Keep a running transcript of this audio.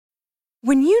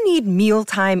When you need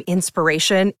mealtime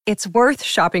inspiration, it's worth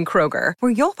shopping Kroger,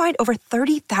 where you'll find over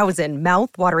 30,000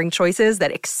 mouth-watering choices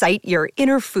that excite your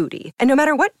inner foodie. And no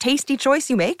matter what tasty choice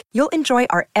you make, you'll enjoy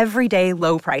our everyday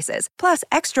low prices, plus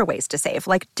extra ways to save,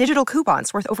 like digital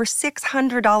coupons worth over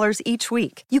 $600 each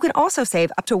week. You can also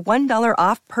save up to $1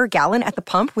 off per gallon at the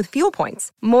pump with fuel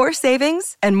points. More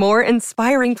savings and more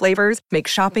inspiring flavors make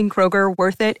shopping Kroger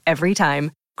worth it every time.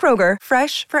 Kroger,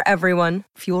 fresh for everyone.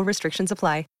 Fuel restrictions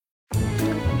apply.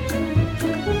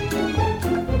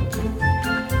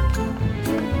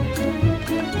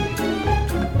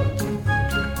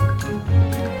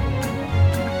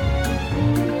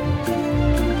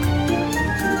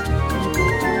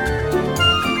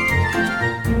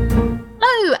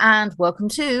 Hello and welcome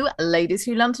to Ladies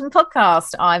Who London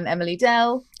podcast. I'm Emily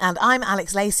Dell. And I'm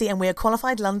Alex Lacey, and we are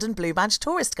qualified London Blue Badge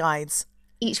tourist guides.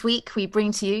 Each week we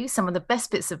bring to you some of the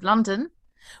best bits of London.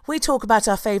 We talk about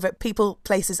our favourite people,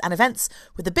 places and events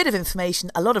with a bit of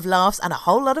information, a lot of laughs and a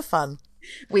whole lot of fun.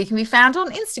 We can be found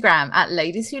on Instagram at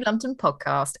Ladies Who London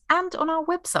podcast and on our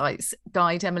websites,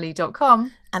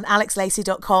 guideemily.com and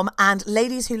alexlacey.com and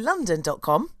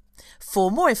ladieswholondon.com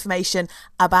for more information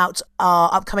about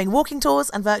our upcoming walking tours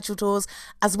and virtual tours,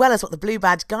 as well as what the Blue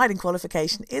Badge guiding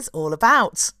qualification is all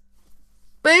about.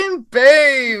 Boom,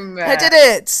 boom. I did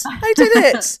it.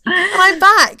 I'm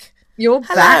back. You're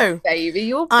Hello. back, baby.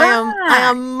 You're back. I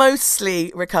am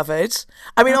mostly recovered.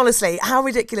 I mean, honestly, how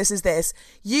ridiculous is this?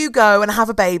 You go and have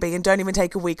a baby and don't even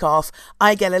take a week off.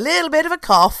 I get a little bit of a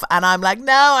cough and I'm like,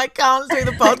 no, I can't do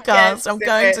the podcast. I'm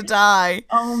going to die.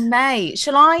 Oh, mate.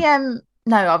 Shall I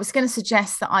No, I was going to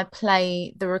suggest that I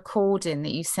play the recording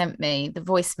that you sent me, the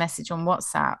voice message on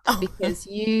WhatsApp, because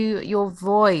your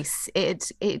voice,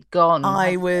 it gone.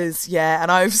 I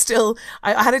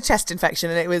had a chest infection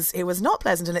and it was not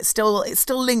pleasant, and it's still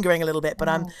lingering a little bit, but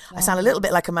I sound a little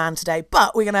bit like a man today,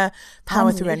 but we're going to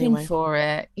power through anyway. For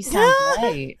it. You sound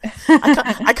great.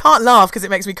 I can't laugh because it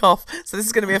makes me cough. So this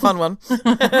is going to be a fun one.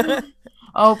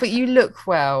 Oh, but you look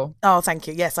well. Oh, thank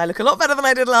you. Yes, I look a lot better than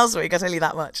I did last week, I tell you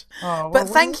that much. But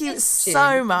thank you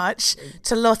so much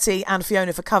to Lottie and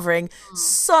Fiona for covering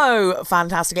so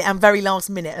fantastically and very last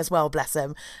minute as well, bless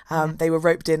them. They were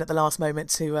roped in at the last moment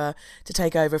to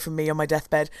take over from me on my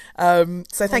deathbad.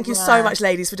 So thank you so much,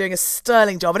 ladies, for doing a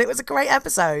sterling job. And it was a great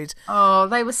episode. Oh,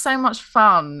 they were so much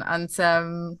fun. And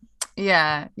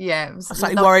yeah. I'm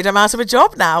slightly worried I'm out of a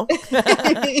job now.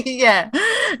 Yeah.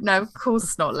 No, of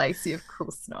course not, Lacey. Of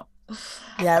course not.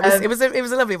 Yeah, it was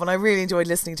a lovely one. I really enjoyed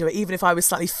listening to it, even if I was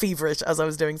slightly feverish as I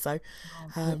was doing so.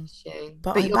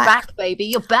 But you're back, baby.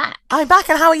 You're back. I'm back,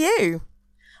 and how are you?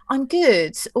 I'm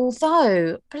good,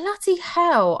 although bloody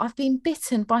hell, I've been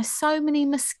bitten by so many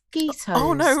mosquitoes.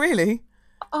 Oh no, really?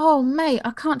 Oh mate,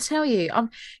 I can't tell you. I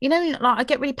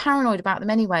get really paranoid about them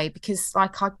anyway, because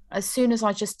as soon as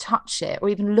I just touch it or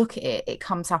even look at it, it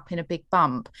comes up in a big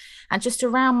bump. And just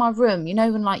around my room,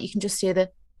 when you can just hear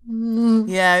the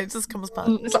yeah, it just comes back.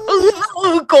 It's like,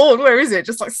 oh god, where is it?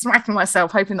 Just like smacking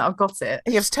myself, hoping that I've got it.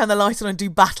 You have to turn the light on and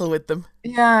do battle with them.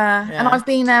 Yeah. And I've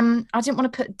been I didn't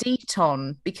want to put DEET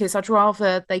on because I'd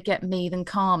rather they get me than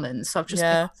Carmen, so I've just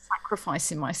been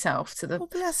sacrificing myself to the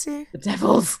bless you, the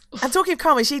devils. And talking of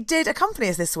Carmen, she did accompany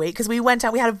us this week because we went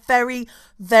out. We had a very,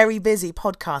 very busy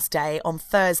podcast day on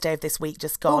Thursday of this week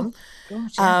just gone. Oh,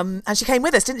 God, yeah. And she came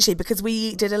with us, didn't she? Because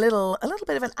we did a little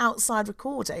bit of an outside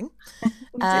recording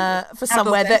for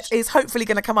somewhere that is hopefully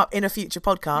going to come up in a future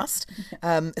podcast,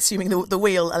 assuming the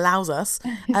wheel allows us.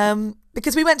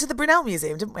 Because we went to the Brunel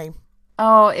Museum, didn't we?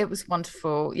 Oh, it was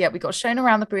wonderful. Yeah, we got shown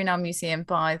around the Brunel Museum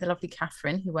by the lovely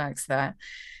Catherine, who works there.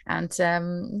 And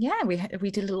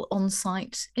we did a little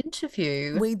on-site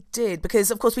interview. We did, because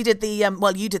of course we did the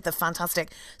you did the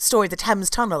fantastic story of the Thames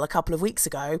Tunnel a couple of weeks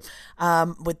ago,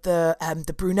 with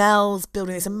the Brunels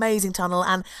building this amazing tunnel,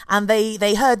 and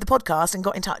they heard the podcast and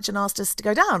got in touch and asked us to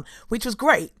go down, which was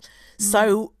great.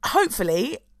 So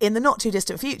hopefully in the not too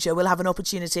distant future, we'll have an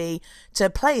opportunity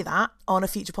to play that on a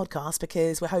future podcast,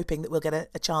 because we're hoping that we'll get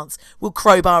a chance. We'll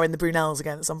crowbar in the Brunels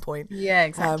again at some point. Yeah,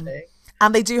 exactly.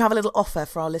 And they do have a little offer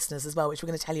for our listeners as well, which we're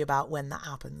going to tell you about when that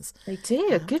happens. They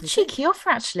do. A good cheeky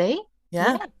offer, actually.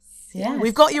 Yeah. Yes. Yeah.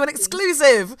 We've got you an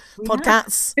exclusive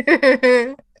podcast.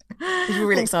 Which we're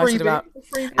really excited about.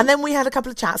 And then we had a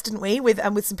couple of chats, didn't we, with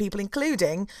some people,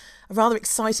 including a rather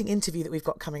exciting interview that we've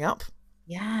got coming up.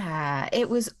 Yeah, it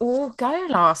was all go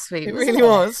last week. It really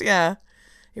was, yeah.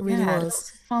 It really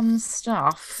was. Fun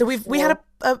stuff. So we had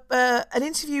an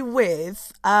interview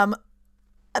with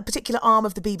a particular arm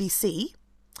of the BBC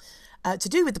to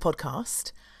do with the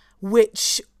podcast,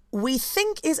 which we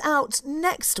think is out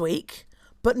next week,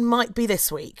 but might be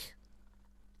this week.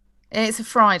 It's a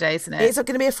Friday, isn't it? It's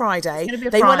going to be a Friday.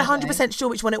 They weren't 100% sure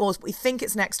which one it was, but we think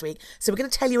it's next week. So we're going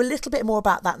to tell you a little bit more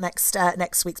about that next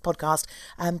week's podcast.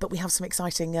 But we have some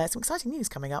exciting news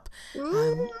coming up.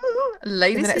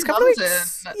 Ladies in the next in couple London. of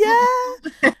weeks.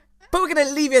 Yeah. But we're going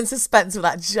to leave you in suspense with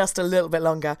that just a little bit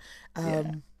longer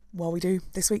while we do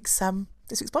this week's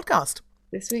podcast.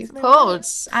 This week's pod.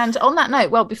 And on that note,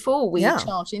 well, before we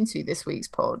charge into this week's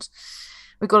pod,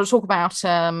 we've got to talk about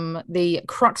the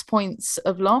crux points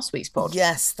of last week's pod.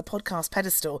 Yes, the podcast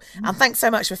pedestal. And thanks so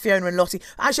much for Fiona and Lottie.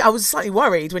 Actually, I was slightly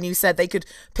worried when you said they could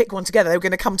pick one together. They were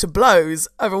going to come to blows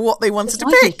over what they wanted to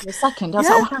pick. For a second, I was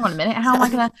like, oh, hang on a minute. How am I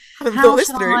going to? How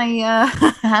should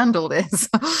I handle this?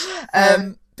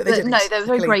 But they didn't. No, they were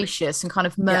very gracious and kind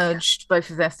of merged both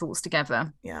of their thoughts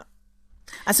together. Yeah.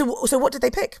 And so what did they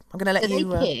pick? I'm going to let you.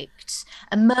 They picked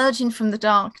Emerging from the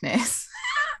Darkness.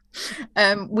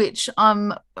 Which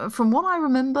from what I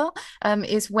remember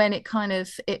is when it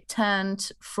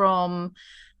turned from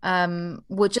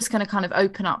we're just going to kind of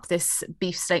open up this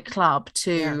beefsteak club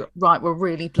to right, we're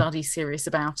really bloody serious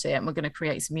about it and we're going to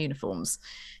create some uniforms.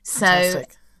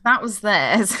 Fantastic. So that was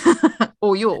theirs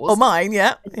or yours or mine.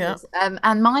 Yeah.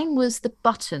 And mine was the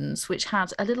buttons, which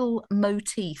had a little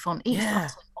motif on each button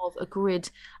of a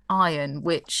grid iron,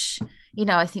 which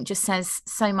I think just says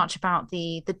so much about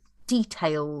the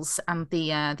details and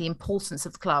the importance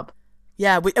of the club.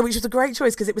 Yeah, which was a great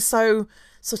choice because it was so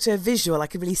sort of visual. I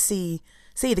could really see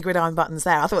the gridiron buttons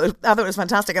there. I thought it was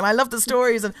fantastic, and I love the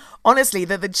stories. And honestly,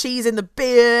 the cheese in the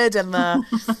beard and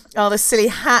the silly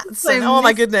hats and oh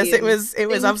my goodness, it was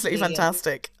absolutely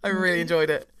fantastic. I really enjoyed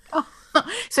it.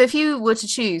 So if you were to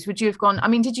choose, would you have gone? I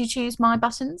mean, did you choose my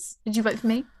buttons? Did you vote for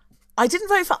me? I didn't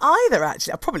vote for either.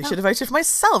 Actually, I probably should have voted for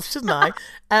myself, shouldn't I?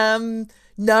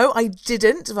 No, I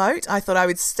didn't vote. I thought I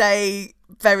would stay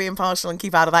very impartial and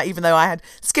keep out of that, even though I had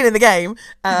skin in the game.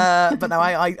 But no,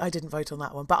 I didn't vote on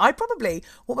that one. But I probably,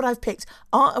 what would I have picked?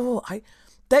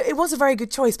 It was a very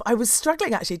good choice, but I was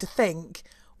struggling actually to think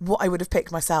what I would have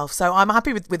picked myself. So I'm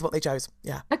happy with what they chose.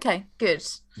 Yeah. Okay, good.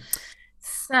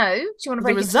 So do you want to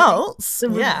break the results? The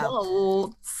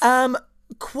results.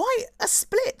 Quite a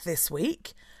split this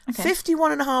week. Okay.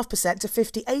 51.5% to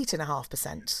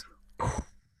 58.5%.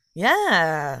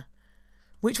 Yeah.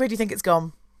 Which way do you think it's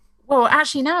gone? Well,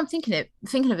 actually, now I'm thinking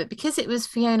of it because it was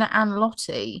Fiona and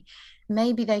Lottie.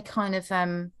 Maybe they kind of,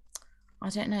 I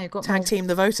don't know, tag team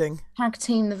the voting.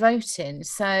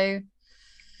 So,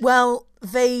 well,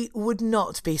 they would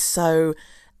not be so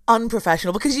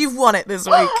unprofessional because you've won it this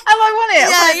week. Have I won it?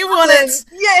 Yeah, you won it.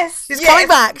 Yes. She's coming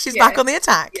back. She's back on the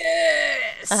attack.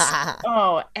 Yes.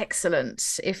 Oh,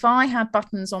 excellent. If I had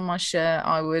buttons on my shirt,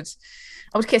 I would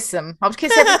kiss them. I would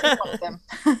kiss every one of them.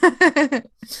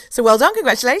 So well done.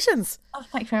 Congratulations. Oh,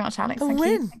 thank you very much, Alex.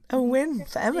 A win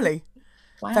for Emily.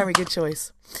 Wow. Very good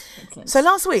choice. Excellent. So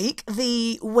last week,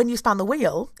 When You Span the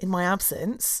Wheel, in my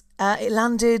absence, it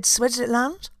landed, where did it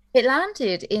land? It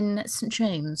landed in St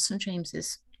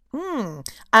James's.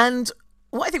 And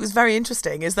what I think was very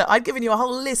interesting is that I'd given you a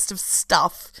whole list of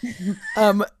stuff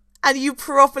and you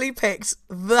properly picked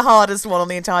the hardest one on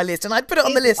the entire list. And I'd put it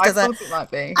on the list as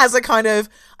a kind of,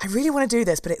 I really want to do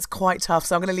this, but it's quite tough,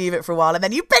 so I'm going to leave it for a while. And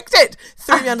then you picked it,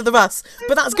 threw me under the bus.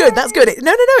 But that's good. That's good.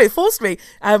 No, it forced me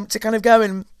to kind of go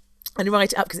and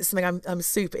write it up because it's something I'm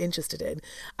super interested in,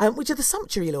 which are the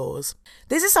sumptuary laws.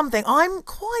 This is something I'm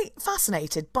quite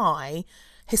fascinated by,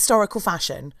 historical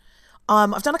fashion.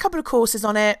 I've done a couple of courses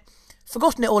on it,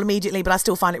 forgotten it all immediately, but I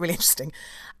still find it really interesting.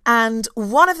 And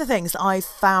one of the things that I've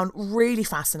found really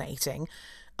fascinating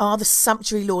are the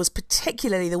sumptuary laws,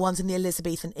 particularly the ones in the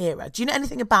Elizabethan era. Do you know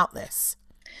anything about this?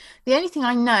 The only thing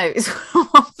I know is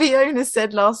what Fiona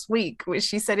said last week, which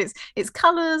she said it's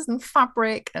colours and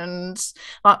fabric and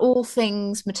like all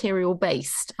things material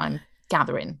based, I'm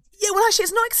gathering. Yeah, well, actually,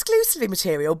 it's not exclusively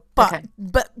material, but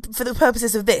for the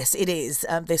purposes of this, it is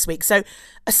this week. So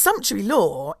a sumptuary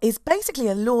law is basically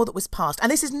a law that was passed,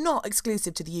 and this is not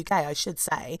exclusive to the UK, I should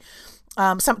say.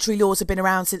 Sumptuary laws have been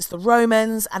around since the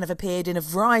Romans and have appeared in a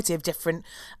variety of different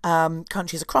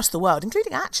countries across the world,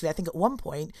 including actually, I think at one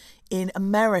point in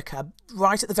America,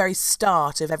 right at the very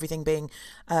start of everything being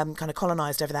kind of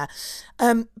colonised over there.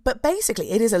 But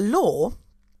basically, it is a law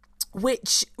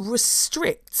which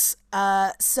restricts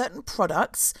certain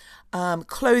products,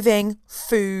 clothing,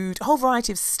 food, a whole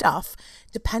variety of stuff,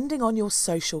 depending on your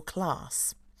social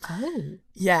class. Oh.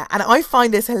 Yeah, and I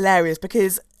find this hilarious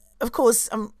because, of course,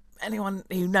 anyone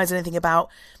who knows anything about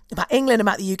England,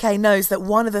 about the UK, knows that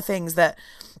one of the things that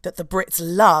the Brits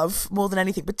love more than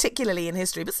anything, particularly in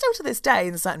history, but still to this day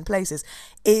in certain places,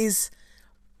 is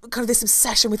kind of this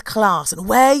obsession with class and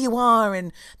where you are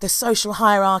in the social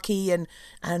hierarchy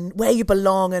and where you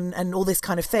belong and all this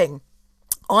kind of thing.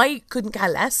 I couldn't care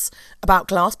less about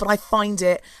class, but I find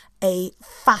it a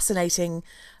fascinating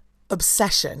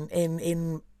obsession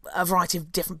in a variety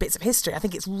of different bits of history. I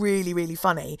think it's really, really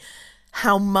funny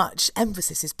how much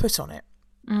emphasis is put on it.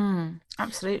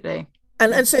 Absolutely.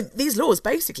 And so these laws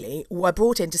basically were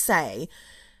brought in to say,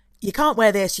 you can't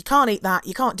wear this, you can't eat that,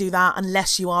 you can't do that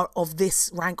unless you are of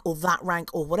this rank or that rank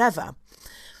or whatever.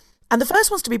 And the first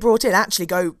ones to be brought in actually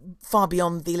go far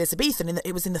beyond the Elizabethan, in that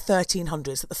it was in the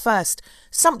 1300s that the first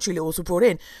sumptuary laws were brought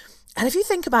in. And if you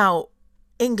think about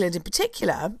England in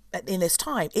particular in this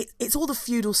time, it's all the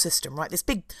feudal system, right? This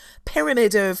big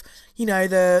pyramid of,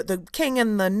 the king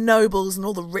and the nobles and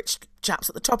all the rich chaps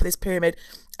at the top of this pyramid.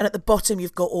 And at the bottom,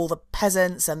 you've got all the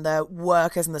peasants and the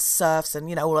workers and the serfs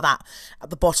and, all of that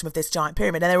at the bottom of this giant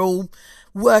pyramid. And they're all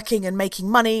working and making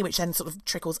money, which then sort of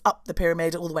trickles up the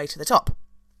pyramid all the way to the top.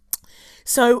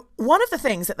 So one of the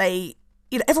things that they,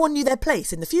 everyone knew their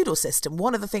place in the feudal system.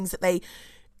 One of the things that they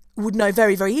would know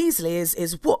very, very easily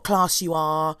is what class you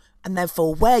are and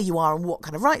therefore where you are and what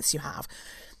kind of rights you have.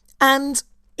 And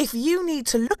if you need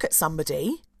to look at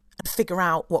somebody and figure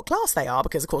out what class they are,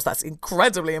 because of course that's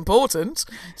incredibly important,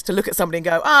 is to look at somebody and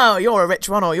go, oh, you're a rich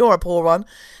one or you're a poor one.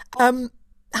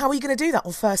 How are you going to do that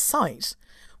on first sight?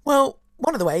 Well,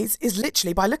 one of the ways is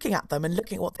literally by looking at them and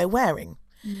looking at what they're wearing.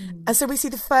 And so we see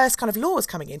the first kind of laws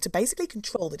coming in to basically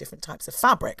control the different types of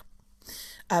fabric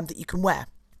that you can wear.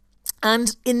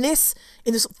 And in the sort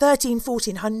of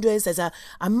 1400s, there's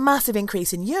a massive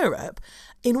increase in Europe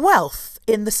in wealth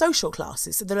in the social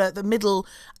classes, so the middle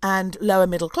and lower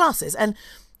middle classes, and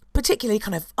particularly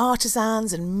kind of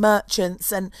artisans and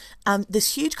merchants, and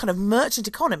this huge kind of merchant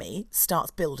economy starts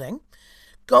building.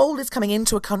 Gold is coming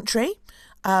into a country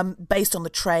based on the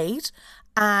trade,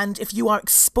 and if you are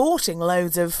exporting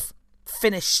loads of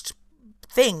finished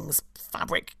things,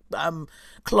 fabric,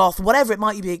 cloth, whatever it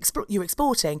might be you're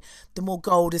exporting, the more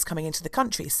gold is coming into the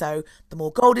country. So the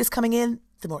more gold is coming in,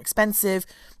 the more expensive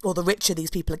or the richer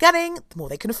these people are getting, the more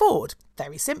they can afford,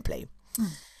 very simply.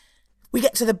 We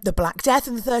get to the Black Death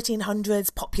in the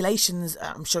 1300s. Populations,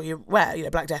 I'm sure you're aware,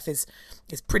 Black Death is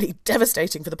pretty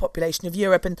devastating for the population of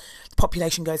Europe, and the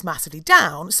population goes massively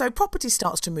down. So property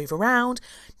starts to move around.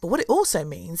 But what it also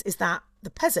means is that the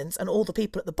peasants and all the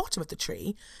people at the bottom of the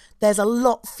tree, there's a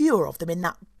lot fewer of them in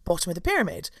that bottom of the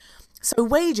pyramid. So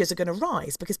wages are going to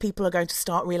rise because people are going to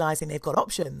start realising they've got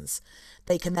options.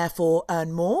 They can therefore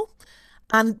earn more.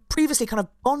 And previously kind of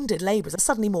bonded labourers are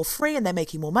suddenly more free and they're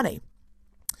making more money.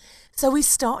 So we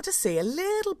start to see a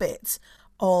little bit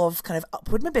of kind of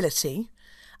upward mobility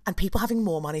and people having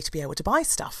more money to be able to buy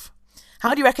stuff.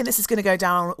 How do you reckon this is going to go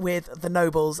down with the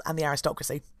nobles and the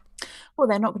aristocracy? Well,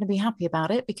 they're not going to be happy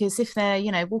about it, because if they're,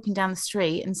 walking down the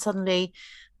street and suddenly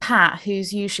Pat,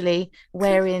 who's usually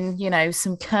wearing,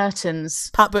 some curtains,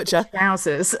 Pat Butcher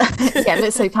trousers,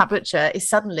 let's say Pat Butcher is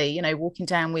suddenly, walking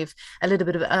down with a little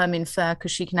bit of ermine fur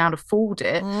because she can now afford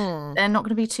it, they're not going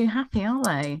to be too happy, are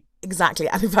they? Exactly.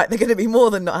 And in fact, they're going to be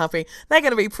more than not happy. They're going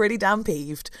to be pretty damn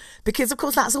peeved because, of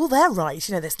course, that's all their right.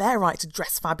 It's their right to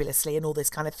dress fabulously and all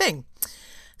this kind of thing.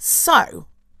 So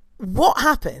what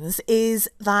happens is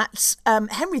that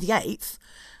Henry VIII,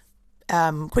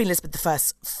 Queen Elizabeth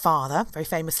I's father, very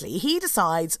famously, he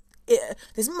decides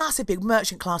this massive big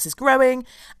merchant class is growing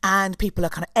and people are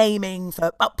kind of aiming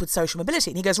for upward social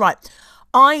mobility. And he goes, right,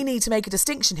 I need to make a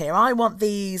distinction here. I want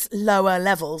these lower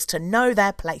levels to know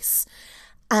their place.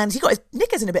 And he got his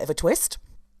knickers in a bit of a twist.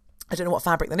 I don't know what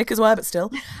fabric the knickers were, but still.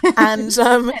 And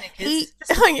he,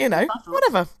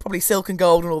 whatever, probably silk and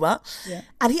gold and all that. Yeah.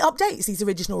 And he updates these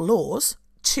original laws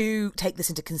to take this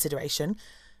into consideration,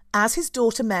 as his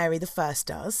daughter Mary I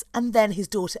does, and then his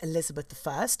daughter Elizabeth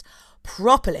I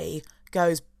properly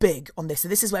goes big on this. So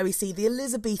this is where we see the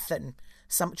Elizabethan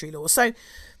sumptuary law. So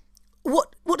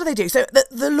what do they do? So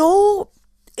the law,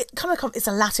 it's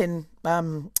a Latin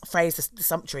phrase, the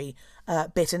sumptuary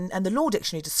bit, and the Law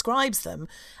Dictionary describes them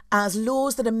as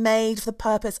laws that are made for the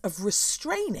purpose of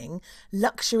restraining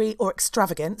luxury or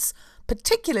extravagance,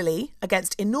 particularly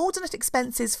against inordinate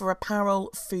expenses for apparel,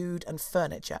 food and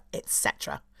furniture,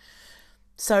 etc.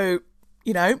 So,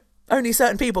 only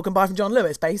certain people can buy from John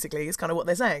Lewis, basically, is kind of what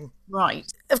they're saying.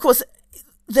 Right. Of course,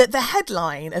 the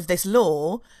headline of this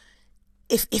law,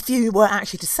 if you were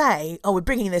actually to say, oh, we're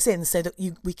bringing this in so that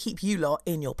we keep you lot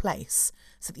in your place,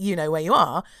 so that you know where you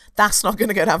are, that's not going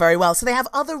to go down very well. So they have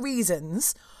other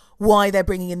reasons why they're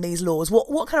bringing in these laws.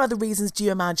 What kind of other reasons do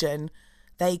you imagine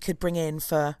they could bring in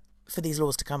for these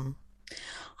laws to come?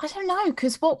 I don't know,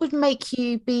 because what would make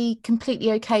you be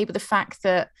completely okay with the fact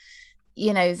that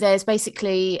there's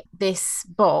basically this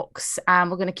box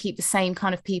and we're going to keep the same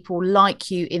kind of people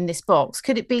like you in this box.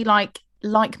 Could it be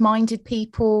like-minded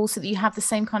people so that you have the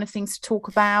same kind of things to talk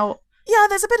about? Yeah,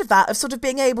 there's a bit of that, of sort of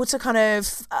being able to kind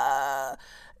of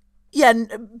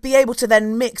be able to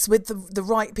then mix with the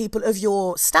right people of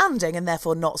your standing and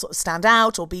therefore not sort of stand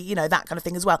out or be, that kind of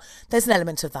thing as well. There's an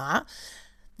element of that.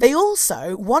 They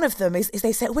also, one of them is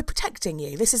they say, we're protecting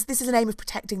you. This is an aim of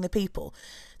protecting the people.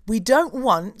 We don't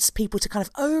want people to kind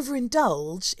of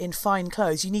overindulge in fine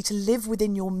clothes. You need to live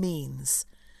within your means.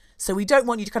 So we don't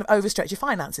want you to kind of overstretch your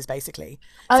finances, basically.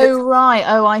 So right.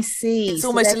 Oh, I see. It's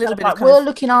almost a little bit like, of we're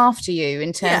looking after you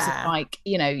in terms of like,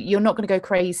 you're not going to go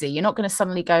crazy. You're not going to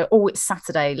suddenly go, oh, it's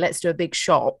Saturday, let's do a big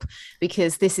shop,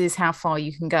 because this is how far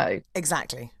you can go.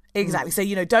 Exactly. So,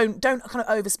 don't kind of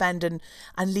overspend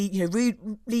and lead,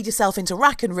 lead yourself into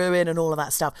rack and ruin and all of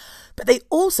that stuff. But they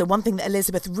also, one thing that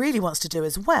Elizabeth really wants to do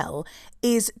as well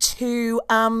is to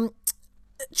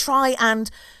try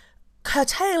and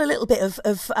curtail a little bit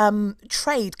of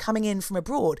trade coming in from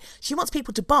abroad. She wants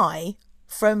people to buy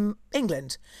from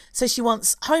England. So she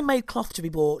wants homemade cloth to be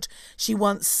bought. She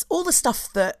wants all the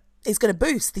stuff that is going to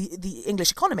boost the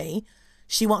English economy.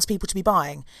 She wants people to be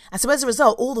buying. And so as a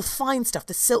result, all the fine stuff,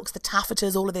 the silks, the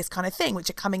taffetas, all of this kind of thing, which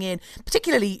are coming in,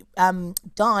 particularly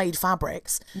dyed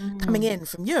fabrics, coming in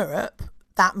from Europe,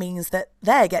 that means that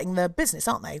they're getting the business,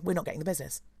 aren't they? We're not getting the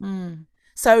business.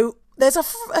 So there's a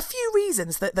few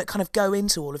reasons that kind of go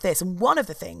into all of this. And one of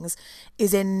the things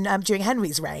is during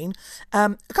Henry's reign,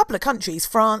 a couple of countries,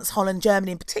 France, Holland,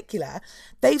 Germany in particular,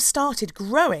 they've started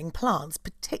growing plants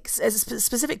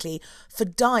specifically for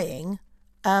dyeing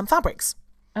fabrics.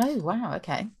 Oh, wow.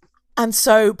 Okay. And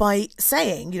so by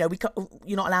saying, you're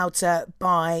not allowed to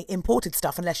buy imported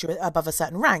stuff unless you're above a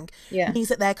certain rank, means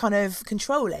that they're kind of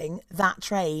controlling that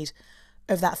trade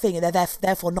of that thing. And they're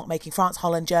therefore not making France,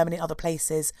 Holland, Germany, other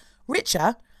places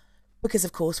richer, because,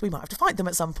 of course, we might have to fight them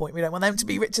at some point. We don't want them to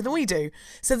be richer than we do.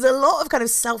 So there's a lot of kind of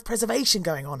self-preservation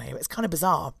going on here. It's kind of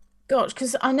bizarre. Gosh,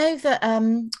 because I know that,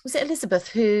 was it Elizabeth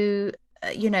who,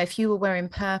 if you were wearing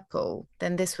purple,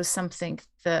 then this was something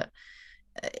that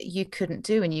you couldn't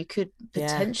do and you could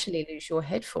potentially lose your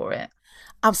head for it.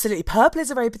 Absolutely. Purple is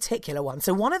a very particular one.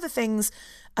 So one of the things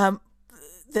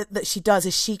that she does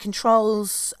is she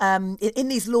controls in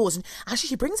these laws, and actually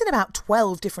she brings in about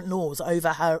 12 different laws over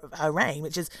her reign,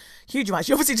 which is a huge amount.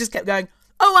 She obviously just kept going,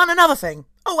 oh, and another thing.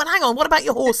 Oh, and hang on, what about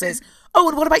your horses? Oh,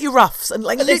 and what about your ruffs? And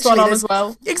like this one on as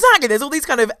well. Exactly. There's all these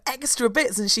kind of extra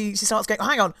bits, and she starts going, oh,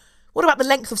 hang on. What about the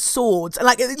length of swords? And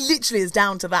like, it literally is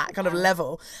down to that kind of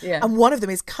level. Yeah. And one of them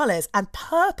is colours. And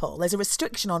purple, there's a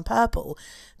restriction on purple.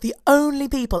 The only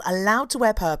people allowed to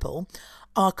wear purple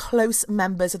are close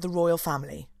members of the royal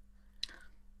family.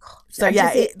 So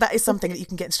that is something that you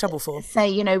can get into trouble for.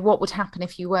 Say, what would happen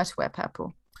if you were to wear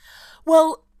purple?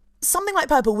 Well, something like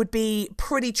purple would be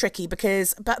pretty tricky,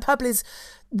 because purple is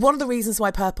one of the reasons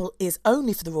why purple is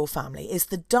only for the royal family is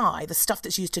the dye, the stuff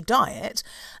that's used to dye it,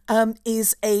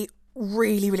 is a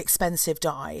really, really expensive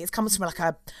dye. It comes from like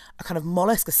a kind of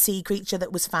mollusk, a sea creature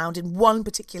that was found in one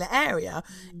particular area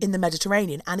in the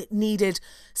Mediterranean, and it needed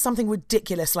something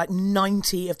ridiculous, like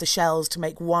 90 of the shells to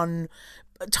make one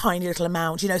tiny little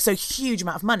amount, so huge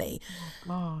amount of money.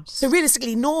 Oh, God. So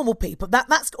realistically, normal people,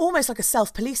 that's almost like a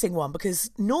self-policing one, because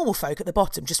normal folk at the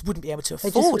bottom just wouldn't be able to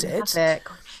afford it.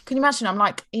 Can you imagine? I'm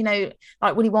like,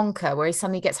 like Willy Wonka, where he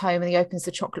suddenly gets home and he opens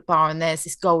the chocolate bar and there's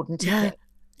this golden ticket.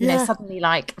 Suddenly,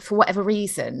 like, for whatever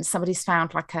reason, somebody's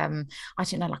found like I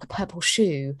don't know, like a purple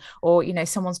shoe, or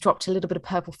someone's dropped a little bit of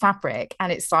purple fabric,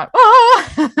 and it's like,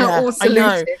 all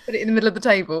saluted, put it in the middle of the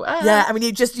table. Yeah, I mean,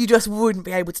 you just wouldn't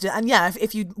be able to do it. And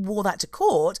if you wore that to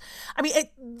court, I mean,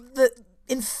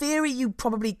 in theory, you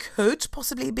probably could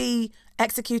possibly be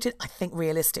executed. I think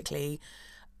realistically,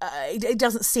 it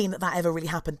doesn't seem that ever really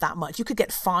happened that much. You could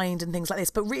get fined and things like this,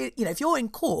 but if you're in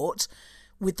court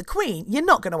with the Queen, you're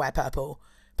not going to wear purple.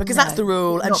 Because that's the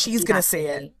rule, and she's going to see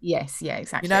it. Yes, yeah,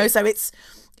 exactly. So it's,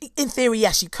 in theory,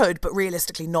 yes, you could, but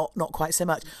realistically, not quite so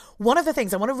much. One of the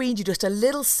things, I want to read you just a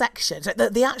little section. So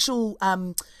the actual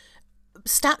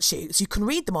statutes, you can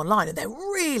read them online, and they're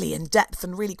really in depth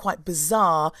and really quite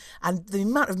bizarre. And the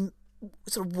amount of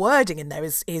sort of wording in there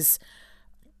is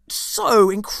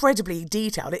so incredibly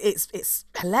detailed. It's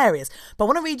hilarious. But I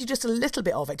want to read you just a little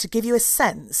bit of it to give you a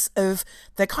sense of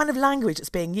the kind of language that's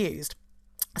being used.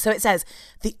 So it says,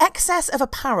 the excess of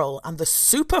apparel and the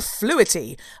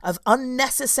superfluity of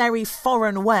unnecessary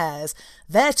foreign wares,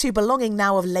 thereto belonging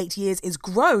now of late years, is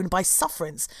grown by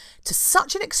sufferance to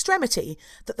such an extremity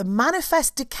that the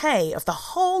manifest decay of the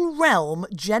whole realm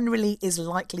generally is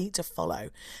likely to follow.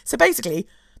 So basically,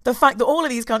 the fact that all of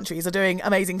these countries are doing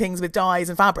amazing things with dyes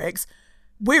and fabrics,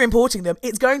 we're importing them.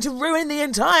 It's going to ruin the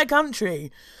entire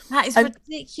country. That is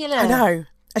ridiculous. I know.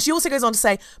 And she also goes on to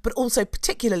say, but also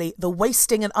particularly the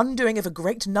wasting and undoing of a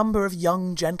great number of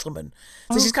young gentlemen.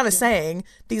 So she's kind of saying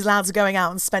these lads are going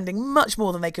out and spending much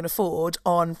more than they can afford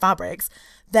on fabrics.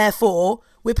 Therefore,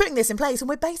 we're putting this in place and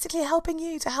we're basically helping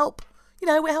you to help.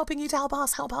 We're helping you to help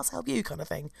us, help you kind of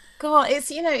thing. God,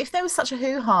 it's, if there was such a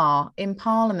hoo-ha in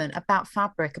Parliament about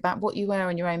fabric, about what you wear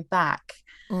on your own back,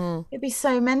 it'd be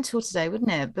so mental today,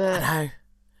 wouldn't it? But I know.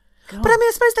 God. But I mean,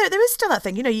 I suppose there is still that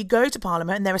thing, you go to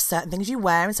Parliament and there are certain things you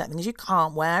wear and certain things you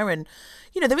can't wear. And,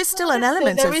 there is still an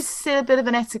element There is still a bit of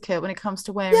an etiquette when it comes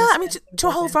to wearing. Yeah, I mean, to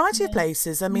a whole variety of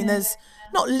places. I mean, there's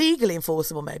not legally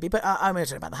enforceable maybe, but I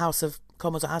don't know about the House of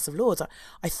Commons or House of Lords. I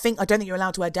don't think you're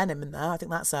allowed to wear denim in there. I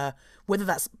think that's whether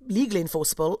that's legally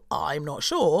enforceable, I'm not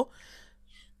sure.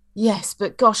 Yes,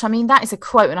 but gosh, I mean, that is a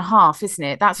quote and a half, isn't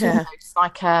it? That's almost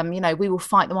like, we will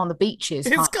fight them on the beaches.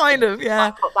 It's kind of, yeah.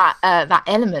 It's got that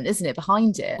element, isn't it,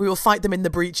 behind it? We will fight them in the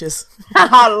breaches.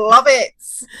 I love it.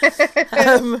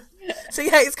 So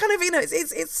yeah, it's kind of,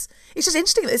 it's just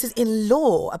interesting that this is in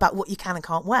law about what you can and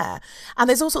can't wear. And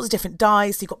there's all sorts of different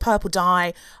dyes. So you've got purple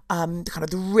dye, kind of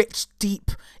the rich,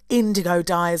 deep indigo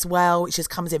dye as well, which just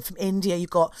comes in from India. You've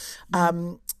got, I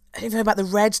don't even know about the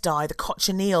red dye, the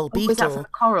cochineal beetle. Is that from the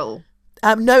coral?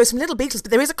 No, it's from little beetles, but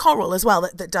there is a coral as well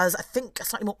that does, I think, a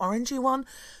slightly more orangey one.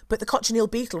 But the cochineal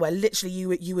beetle, where literally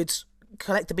you would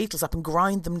collect the beetles up and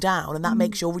grind them down, and that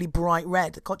makes your really bright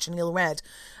red, the cochineal red.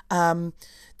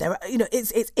 There are,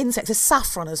 it's insects. There's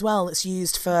saffron as well that's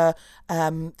used for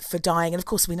dyeing, and of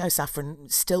course we know saffron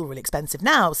is still really expensive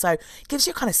now, so it gives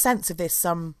you a kind of sense of this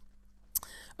sort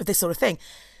of thing.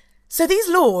 So these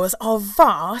laws are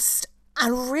vast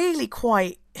and really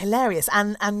quite hilarious,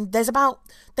 and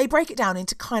they break it down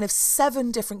into kind of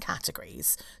 7 different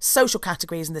categories, social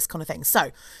categories and this kind of thing.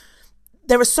 So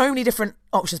there are so many different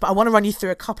options, but I want to run you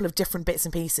through a couple of different bits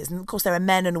and pieces. And of course there are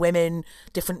men and women,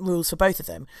 different rules for both of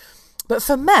them. But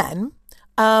for men,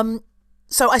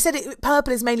 so I said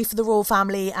purple is mainly for the royal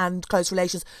family and close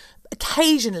relations.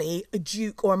 Occasionally a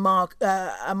duke or a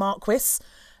marquis,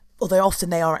 although often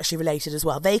they are actually related as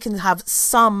well. They can have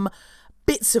some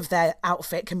bits of their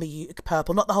outfit can be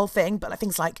purple, not the whole thing, but like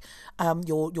things like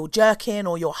your jerkin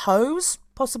or your hose,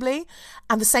 possibly.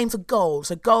 And the same for gold.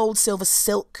 So gold, silver,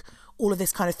 silk, all of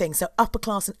this kind of thing. So upper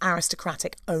class and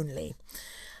aristocratic only.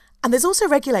 And there's also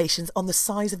regulations on the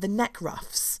size of the neck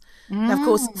ruffs. Now, of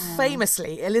course,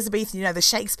 famously, Elizabethan, the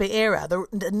Shakespeare era,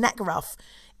 the neck ruff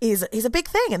is a big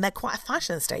thing, and they're quite a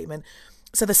fashion statement.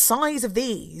 So the size of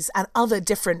these and other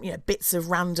different, bits of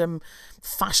random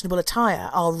fashionable attire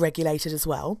are regulated as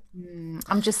well.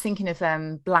 I'm just thinking of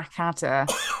Blackadder,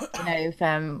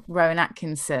 of Rowan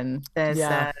Atkinson. There's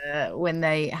when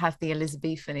they have the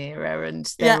Elizabethan era and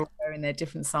they're all wearing their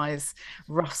different size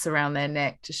ruffs around their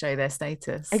neck to show their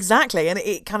status. Exactly, and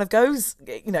it kind of goes,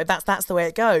 that's the way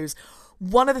it goes.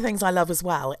 One of the things I love as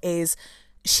well is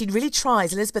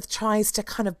Elizabeth tries to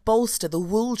kind of bolster the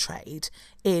wool trade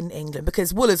in England,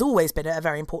 because wool has always been a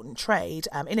very important trade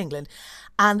in England.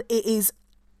 And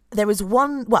there is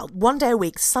one day a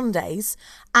week, Sundays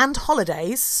and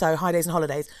holidays, so high days and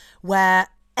holidays, where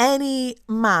any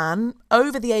man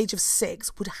over the age of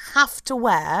 6 would have to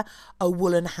wear a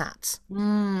woolen hat.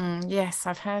 Yes,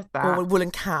 I've heard that. Or a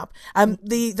woolen cap.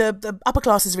 The upper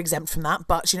classes are exempt from that,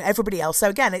 but everybody else. So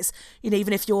again, it's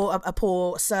even if you're a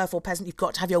poor serf or peasant, you've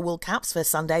got to have your wool caps for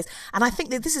Sundays. And I think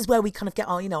that this is where we kind of get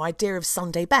our idea of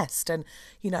Sunday best, and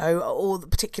all the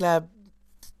particular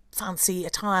fancy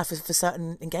attire for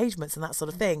certain engagements and that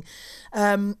sort of thing.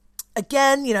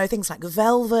 Again, things like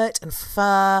velvet and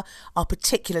fur are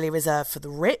particularly reserved for the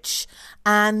rich.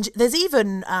 And there's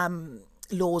even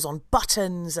laws on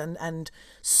buttons and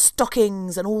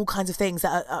stockings and all kinds of things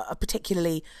that are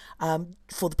particularly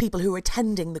for the people who are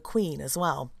attending the Queen as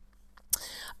well.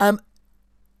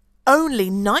 Only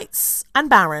knights and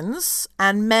barons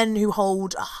and men who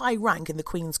hold a high rank in the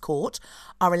Queen's court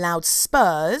are allowed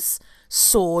spurs,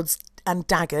 swords and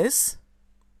daggers.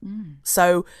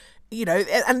 So...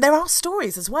 and there are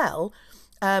stories as well,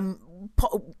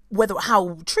 whether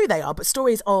how true they are, but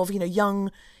stories of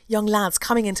young lads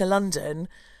coming into London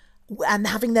and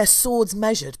having their swords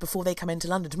measured before they come into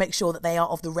London to make sure that they are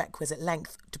of the requisite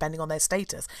length, depending on their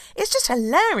status. It's just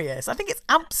hilarious. I think it's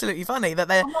absolutely funny that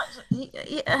they're...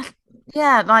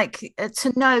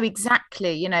 to know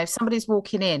exactly, if somebody's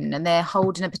walking in and they're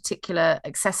holding a particular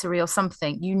accessory or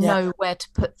something, know where to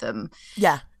put them.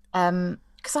 Yeah.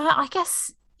 Because I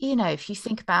guess... if you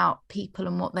think about people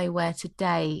and what they wear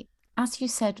today, as you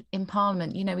said in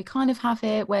Parliament, we kind of have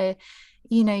it where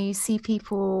you know, you see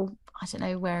people, I don't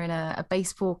know, wearing a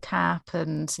baseball cap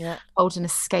and holding a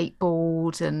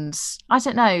skateboard, and I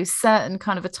don't know, certain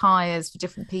kind of attires for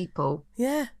different people.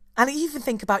 Yeah. And you even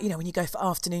think about, you know, when you go for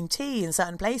afternoon tea in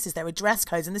certain places, there are dress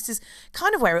codes, and this is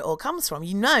kind of where it all comes from.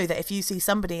 You know that if you see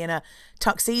somebody in a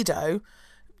tuxedo,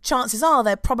 chances are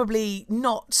they're probably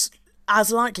not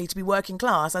as likely to be working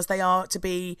class as they are to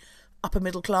be upper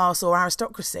middle class or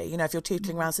aristocracy. You know, if you're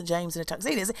tootling around St James in a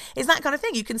tuxedo, it's that kind of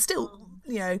thing. You can still,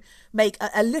 you know, make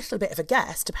a little bit of a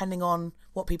guess depending on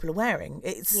what people are wearing.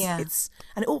 It's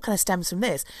and it all kind of stems from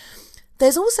this.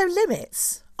 There's also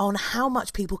limits on how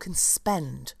much people can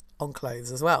spend on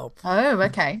clothes as well. Oh,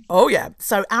 okay. Oh, yeah.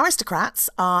 So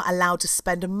aristocrats are allowed to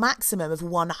spend a maximum of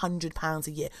 £100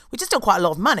 a year, which is still quite a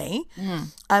lot of money.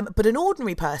 But an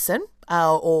ordinary person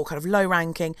or kind of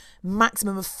low-ranking,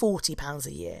 maximum of £40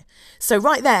 a year. So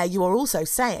right there, you are also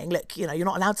saying, look, you know, you're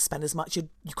not allowed to spend as much. You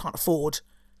can't afford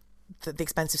the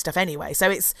expensive stuff anyway. So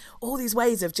it's all these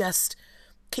ways of just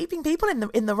keeping people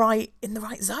in the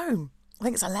right zone. I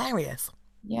think it's hilarious.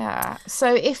 Yeah.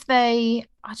 So if they,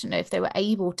 I don't know, if they were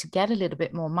able to get a little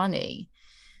bit more money,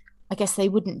 I guess they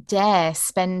wouldn't dare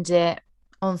spend it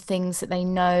on things that they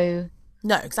know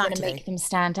exactly going to make them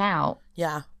stand out.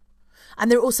 Yeah. And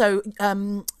there are also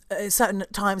certain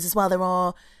times as well, there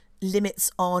are limits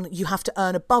on, you have to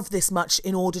earn above this much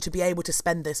in order to be able to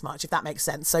spend this much, if that makes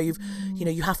sense. So you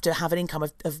know, you have to have an income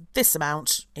of this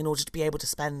amount in order to be able to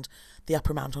spend the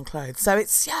upper amount on clothes. So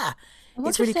it's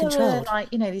it's really controlled. Like,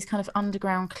 you know, these kind of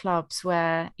underground clubs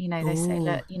where, you know, they say,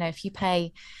 look, you know, if you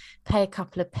pay a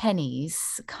couple of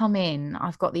pennies, come in.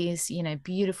 I've got these, you know,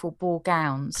 beautiful ball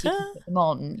gowns. You can put them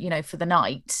on, you know, for the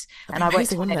night, and I won't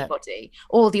tell anybody.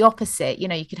 Or the opposite, you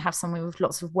know, you could have someone with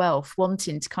lots of wealth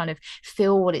wanting to kind of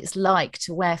feel what it's like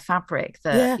to wear fabric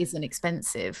that isn't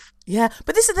expensive. Yeah,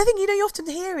 but this is the thing, you know, you often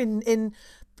hear in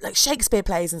like Shakespeare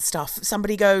plays and stuff,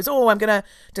 somebody goes, oh, I'm going to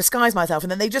disguise myself, and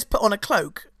then they just put on a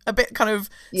cloak, a bit kind of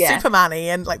Superman-y,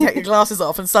 and like take your glasses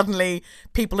off, and suddenly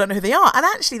people don't know who they are. And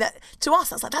actually, that to us,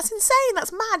 that's insane,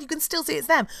 that's mad. You can still see it's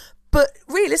them. But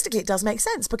realistically, it does make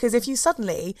sense, because if you're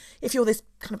this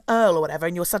kind of earl or whatever,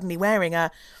 and you're suddenly wearing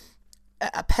a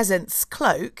peasant's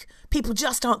cloak, people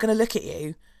just aren't going to look at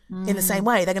you in the same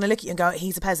way. They're going to look at you and go,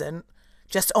 he's a peasant,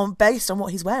 just based on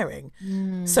what he's wearing.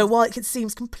 So while it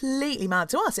seems completely mad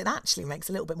to us, it actually makes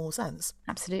a little bit more sense.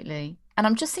 Absolutely. And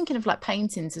I'm just thinking of like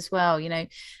paintings as well, you know,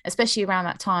 especially around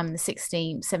that time in the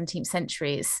 16th, 17th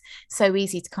century. It's so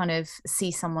easy to kind of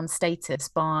see someone's status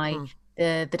by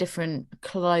the different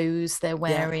clothes they're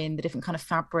wearing, the different kind of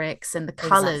fabrics and the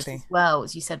colours as well,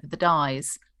 as you said, with the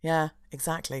dyes. Yeah,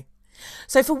 exactly.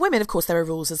 So for women, of course, there are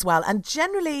rules as well. And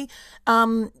generally,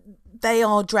 they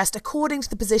are dressed according to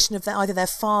the position of either their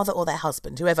father or their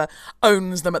husband, whoever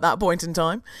owns them at that point in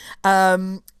time.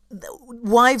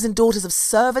 Wives and daughters of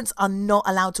servants are not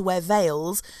allowed to wear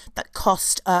veils that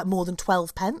cost more than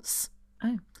 12 pence.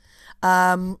 Oh.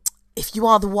 If you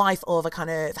are the wife of a kind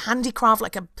of handicraft,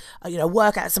 like a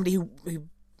worker, somebody who you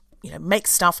know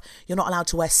makes stuff, you're not allowed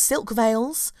to wear silk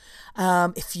veils.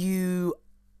 If you're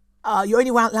only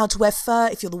allowed to wear fur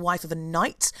if you're the wife of a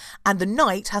knight, and the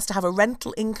knight has to have a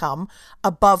rental income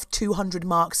above 200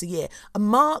 marks a year. A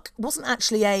mark wasn't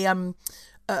actually a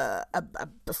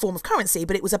form of currency,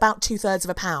 but it was about 2/3 of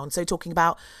a pound. So talking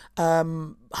about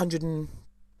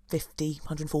 150,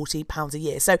 140 pounds a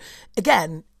year. So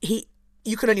again,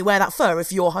 you could only wear that fur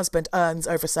if your husband earns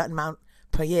over a certain amount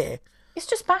per year. It's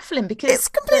just baffling, because it's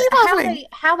completely baffling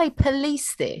how they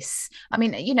police this. I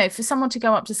mean, you know, for someone to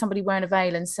go up to somebody wearing a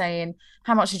veil and saying,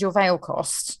 how much does your veil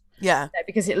cost? Yeah.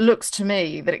 Because it looks to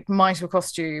me that it might have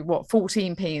cost you,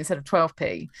 14p instead of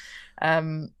 12p.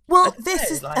 Well,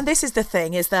 this is the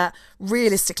thing, is that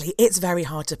realistically, it's very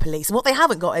hard to police. And what they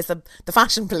haven't got is the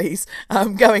fashion police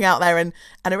going out there and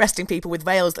arresting people with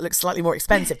veils that look slightly more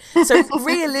expensive. So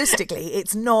realistically,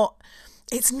 it's not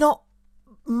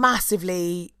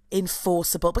massively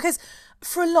enforceable, because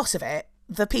for a lot of it,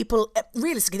 the people,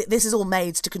 realistically, this is all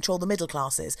made to control the middle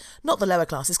classes, not the lower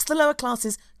classes, because the lower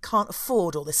classes can't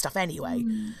afford all this stuff anyway.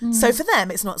 So for them,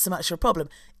 it's not so much of a problem.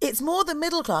 It's more the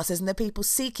middle classes and the people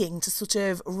seeking to sort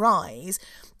of rise.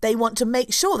 They want to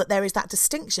make sure that there is that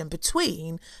distinction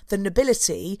between the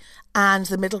nobility and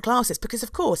the middle classes, because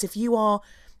of course, if you are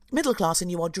middle class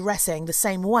and you are dressing the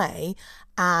same way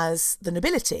as the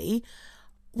nobility,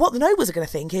 what the nobles are going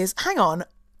to think is, hang on,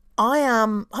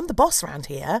 I'm the boss around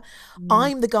here.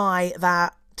 I'm the guy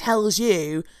that tells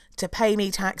you to pay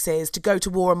me taxes, to go to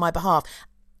war on my behalf.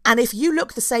 And if you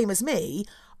look the same as me,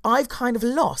 I've kind of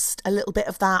lost a little bit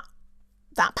of that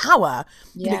power.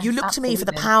 Yeah, you know, you look absolutely to me for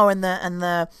the power and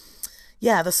the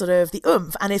the sort of the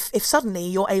oomph. And if suddenly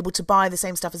you're able to buy the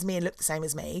same stuff as me and look the same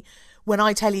as me, when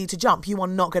I tell you to jump, you are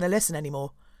not going to listen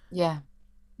anymore. Yeah.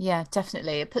 Yeah,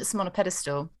 definitely. It puts them on a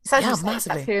pedestal. It's actually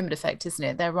that pyramid effect, isn't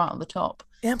it? They're right on the top.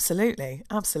 Absolutely.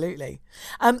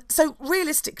 So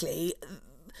realistically,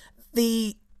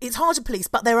 it's hard to police,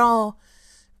 but there are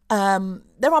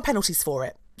penalties for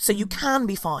it. So you can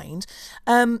be fined,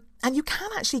 and you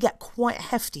can actually get quite a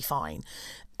hefty fine.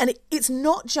 And it's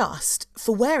not just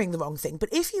for wearing the wrong thing, but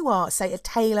if you are, say, a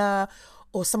tailor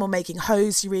or someone making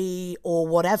hosiery or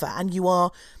whatever, and you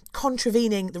are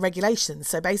contravening the regulations,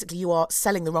 so basically you are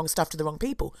selling the wrong stuff to the wrong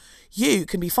people, you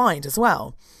can be fined as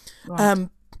well. Right.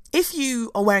 If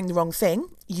you are wearing the wrong thing,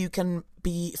 you can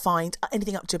be fined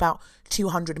anything up to about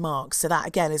 200 marks. So that,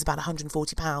 again, is about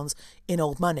 £140 in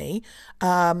old money.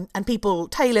 And people,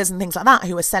 tailors and things like that,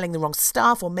 who are selling the wrong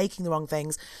stuff or making the wrong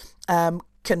things,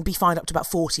 can be fined up to about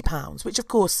 £40, which, of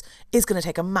course, is going to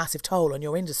take a massive toll on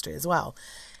your industry as well.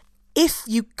 If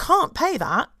you can't pay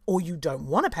that, or you don't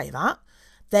want to pay that,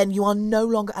 then you are no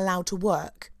longer allowed to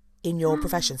work in your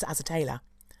professions as a tailor.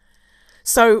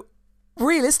 So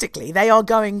realistically, they are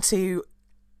going to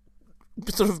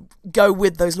sort of go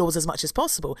with those laws as much as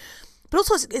possible. But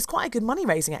also it's quite a good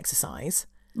money-raising exercise,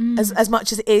 as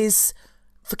much as it is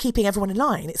for keeping everyone in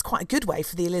line. It's quite a good way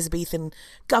for the Elizabethan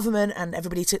government and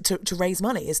everybody to raise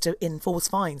money, is to enforce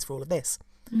fines for all of this.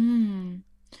 God,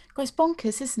 it's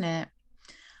bonkers, isn't it?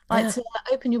 Like, to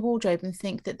open your wardrobe and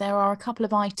think that there are a couple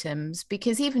of items,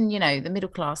 because even, the middle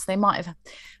class, they might have,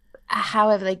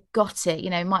 however they got it,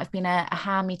 it might have been a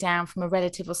hand-me-down from a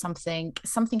relative or something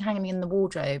hanging in the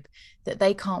wardrobe that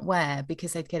they can't wear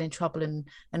because they'd get in trouble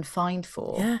and fined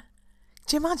for. Yeah.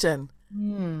 Do you imagine?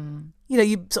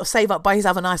 You sort of save up, buy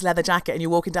yourself a nice leather jacket, and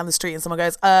you're walking down the street and someone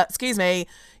goes, excuse me,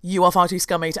 you are far too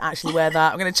scummy to actually wear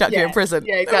that. I'm going to chuck you in prison.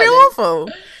 Yeah, exactly. That'd be awful.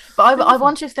 But I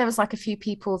wonder if there was like a few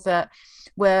people that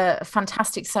were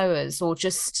fantastic sewers, or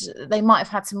just they might have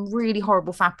had some really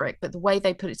horrible fabric, but the way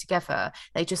they put it together,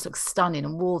 they just look stunning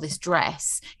and wore this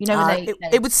dress.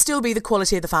 It would still be the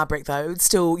quality of the fabric, though. It would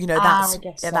still,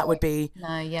 that would be,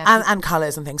 and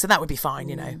colours and things, so that would be fine,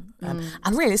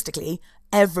 And realistically,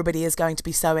 everybody is going to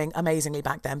be sewing amazingly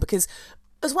back then, because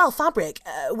as well, fabric,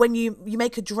 when you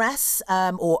make a dress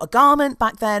or a garment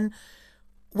back then,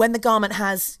 when the garment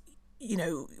has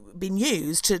been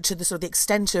used to the sort of the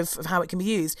extent of how it can be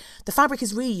used, the fabric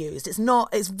is reused.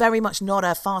 It's very much not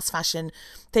a fast fashion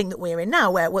thing that we're in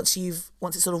now, where once it's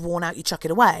sort of worn out, you chuck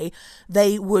it away.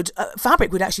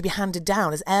 Fabric would actually be handed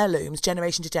down as heirlooms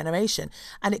generation to generation,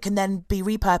 and it can then be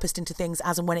repurposed into things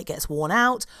as and when it gets worn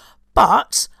out.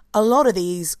 But a lot of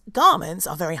these garments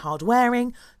are very hard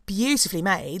wearing, beautifully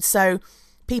made, so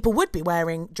people would be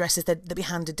wearing dresses that be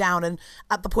handed down, and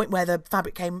at the point where the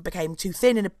fabric became too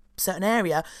thin in a certain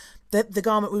area, the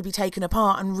garment would be taken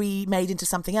apart and remade into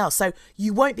something else. So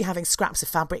you won't be having scraps of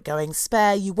fabric going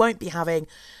spare. You won't be having,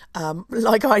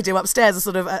 like I do upstairs, a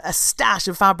sort of a stash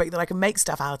of fabric that I can make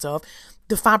stuff out of.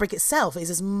 The fabric itself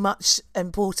is as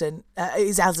important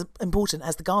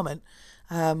as the garment.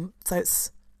 So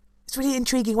it's a really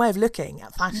intriguing way of looking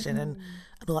at fashion and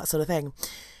all that sort of thing.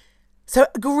 So a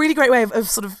really great way of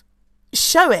sort of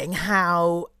showing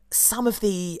how some of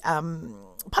the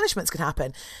punishments could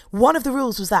happen. One of the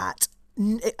rules was that,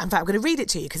 in fact, I'm going to read it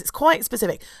to you because it's quite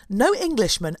specific. No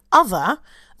Englishman other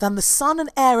than the son and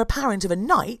heir apparent of a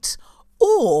knight,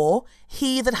 or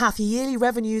he that hath yearly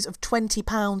revenues of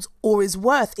 £20 or is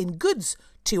worth in goods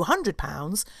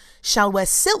 £200, shall wear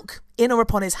silk in or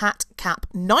upon his hat, cap,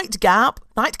 nightcap,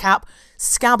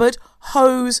 scabbard,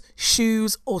 hose,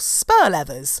 shoes, or spur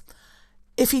leathers.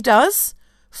 If he does,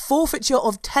 forfeiture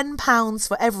of £10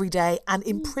 for every day and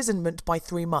imprisonment by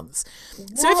 3 months.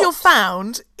 What? So if you're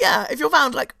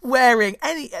found like wearing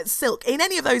any silk in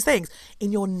any of those things,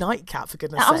 in your nightcap, for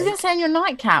goodness sake. I was going to say in your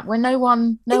nightcap, when no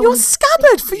one... in your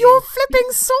scabbard for your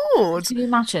flipping sword. Can you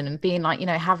imagine and being like,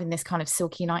 having this kind of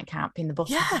silky nightcap in the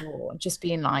bottom of the drawer, and just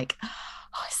being like...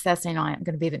 Oh, it's Thursday night, I'm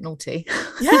going to be a bit naughty.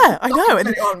 Yeah, I know. And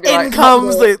in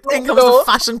comes the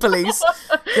fashion police.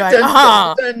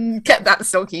 Going, get that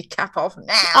silky cap off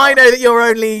now. I know that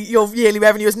your yearly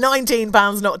revenue is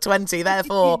 £19, not 20.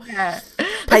 Therefore,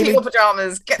 pay your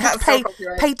pajamas. Get that silk off your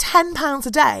head. Pay £10 a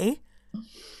day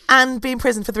and be in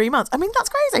prison for 3 months. I mean, that's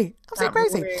crazy. Absolutely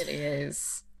crazy. It really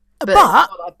is. But I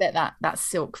bet that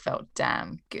silk felt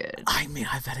damn good. I mean,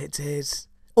 I bet it did.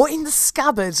 Or in the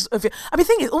scabbards of your... I mean, the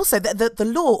thing is also that the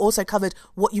law also covered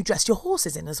what you dressed your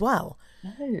horses in as well.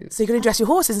 Oh. So you're going to dress your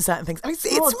horses in certain things. I mean,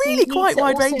 it's really quite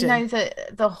wide-ranging. You also know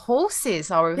that the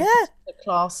horses are the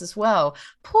class as well.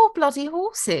 Poor bloody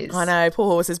horses. I know, poor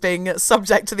horses being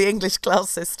subject to the English class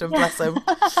system, bless them.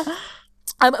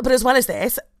 But as well as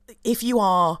this, if you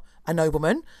are a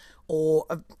nobleman or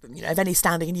of any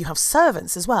standing and you have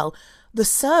servants as well, the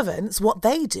servants, what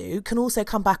they do can also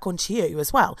come back onto you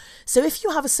as well. So if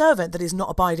you have a servant that is not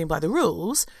abiding by the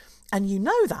rules, and you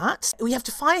know that, you have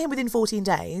to fire him within 14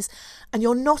 days, and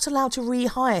you're not allowed to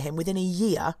rehire him within a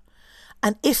year.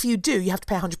 And if you do, you have to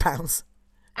pay £100.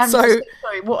 Sorry,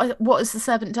 what has the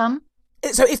servant done?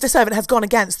 So if the servant has gone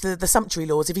against the sumptuary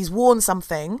laws, if he's worn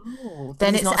something,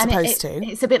 then he's not supposed to.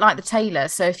 It's a bit like the tailor.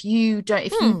 So if you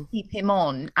keep him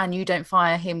on and you don't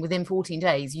fire him within 14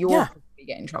 days, you're probably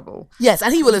get in trouble. Yes,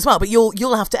 and he will as well. But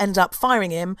you'll have to end up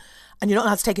firing him, and you're not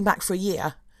allowed to take him back for a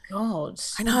year. God,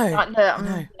 I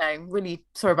know. I'm really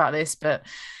sorry about this, but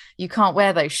you can't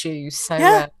wear those shoes, so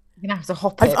you're gonna have to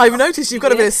hop it. I've noticed you've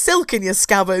got a bit of silk in your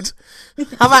scabbard.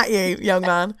 How about you, young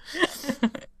man?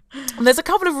 And there's a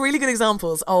couple of really good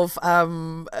examples of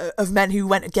men who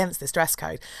went against this dress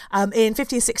code. In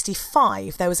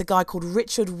 1565, there was a guy called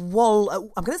Richard I'm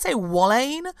going to say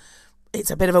Wallane. It's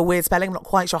a bit of a weird spelling. I'm not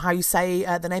quite sure how you say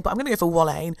the name, but I'm going to go for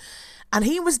Wallane. And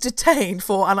he was detained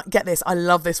for, and get this, I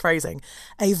love this phrasing,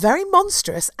 a very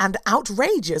monstrous and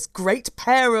outrageous great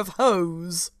pair of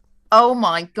hose. Oh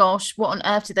my gosh, what on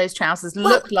earth did those trousers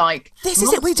look like? This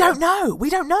is it, we don't know.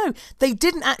 They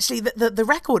didn't actually, the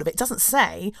record of it doesn't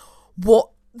say what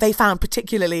they found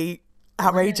particularly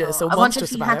outrageous or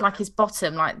monstrous about it. I wonder if he had like his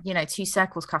bottom, like, 2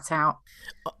 circles cut out.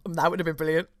 That would have been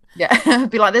brilliant. Yeah,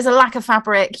 be like, there's a lack of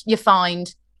fabric, you're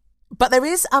fined. But there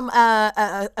is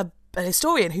a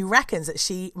historian who reckons that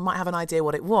she might have an idea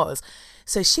what it was.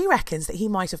 So she reckons that he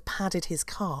might have padded his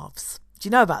calves. Do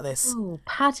you know about this? Oh,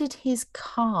 padded his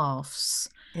calves.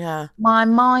 Yeah. My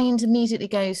mind immediately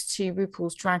goes to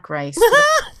RuPaul's Drag Race.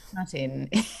 Padding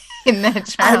in their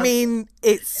trousers. I mean,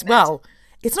 it's not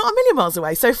a million miles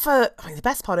away. So for the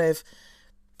best part of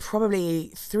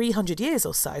probably 300 years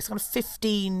or so, it's kind of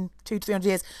 200 to 300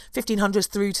 years, 1500s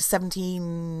through to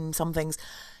 17 somethings,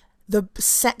 the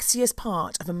sexiest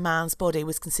part of a man's body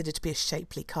was considered to be a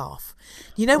shapely calf.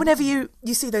 Whenever you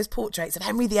see those portraits of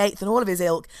Henry VIII and all of his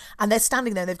ilk, and they're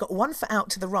standing there and they've got one foot out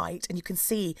to the right and you can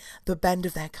see the bend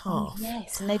of their calf. Oh,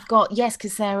 yes, and they've got,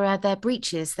 because they're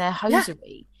breeches, they're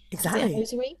hosiery. Yeah, exactly. Is it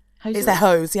hosiery? It's their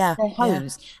hose, yeah. Their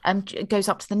hose. It goes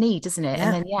up to the knee, doesn't it?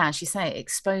 Yeah. And then, as you say, it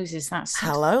exposes that.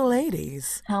 Hello,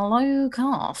 ladies. Hello,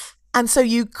 calf. And so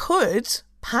you could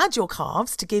pad your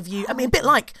calves to give you, a bit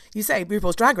like you say,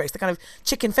 RuPaul's Drag Race, the kind of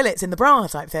chicken fillets in the bra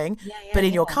type thing, but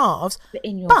in your calves.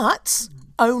 But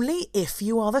only if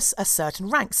you are a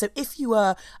certain rank. So if you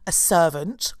are a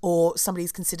servant or somebody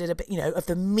who's considered a bit, of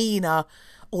the meaner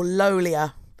or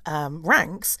lowlier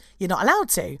ranks, you're not allowed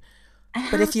to.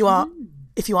 But if you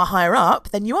are higher up,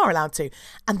 then you are allowed to.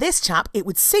 And this chap, it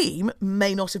would seem,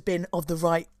 may not have been of the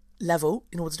right level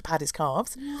in order to pad his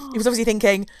calves. He was obviously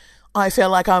thinking, I feel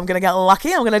like I'm going to get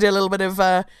lucky. I'm going to do a little bit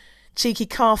of cheeky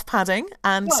calf padding.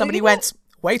 And somebody went,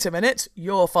 wait a minute,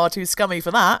 you're far too scummy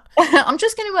for that. I'm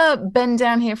just going to bend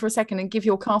down here for a second and give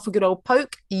your calf a good old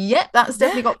poke. Yep, that's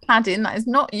definitely got padding. That is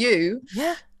not you.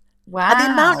 Yeah. Wow. And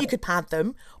the amount you could pad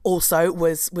them also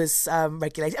was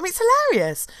regulated. It's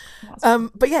hilarious.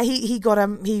 But yeah, he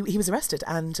got he was arrested,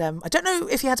 and I don't know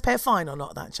if he had to pay a fine or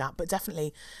not, that chap, but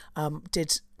definitely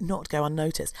did not go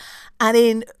unnoticed. And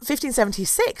in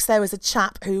 1576, there was a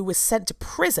chap who was sent to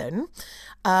prison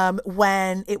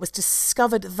when it was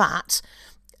discovered that.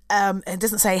 It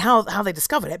doesn't say how they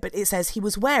discovered it, but it says he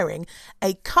was wearing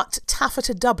a cut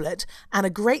taffeta doublet and a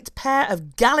great pair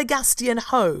of Galligastian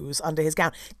hose under his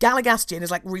gown. Galligastian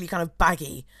is like really kind of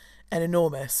baggy and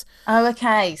enormous. Oh,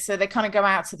 okay. So they kind of go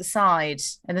out to the side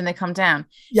and then they come down.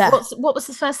 Yeah. What was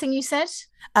the first thing you said?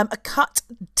 A cut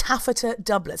taffeta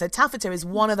doublet. So taffeta is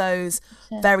one of those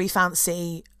very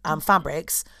fancy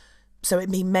fabrics. So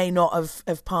he may not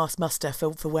have passed muster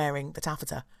for wearing the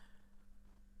taffeta.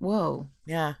 Whoa.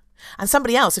 Yeah. And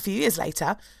somebody else a few years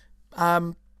later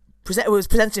was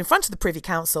presented in front of the Privy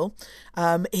Council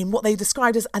in what they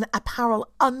described as an apparel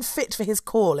unfit for his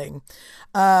calling,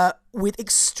 with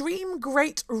extreme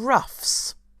great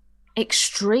ruffs.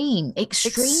 Extreme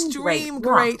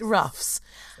great ruffs.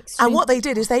 And what they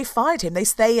did is they fired him.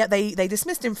 They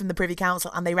dismissed him from the Privy Council,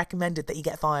 and they recommended that he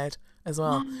get fired as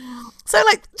well. So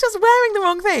just wearing the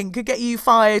wrong thing could get you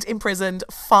fired, imprisoned,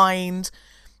 fined.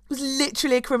 It was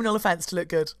literally a criminal offence to look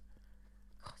good.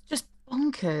 Just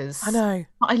bonkers. I know.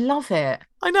 I love it.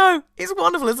 I know. It's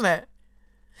wonderful, isn't it?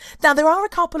 Now, there are a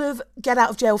couple of get out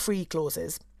of jail free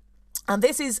clauses. And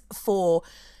this is for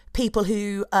people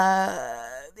who,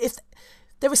 if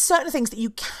there are certain things that you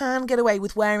can get away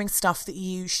with wearing stuff that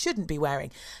you shouldn't be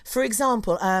wearing. For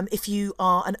example, if you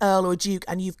are an earl or a duke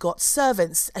and you've got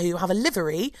servants who have a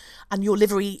livery, and your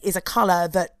livery is a colour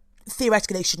that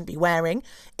theoretically they shouldn't be wearing,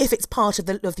 if it's part of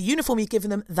the uniform you've given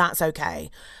them, that's okay.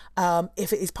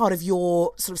 If it is part of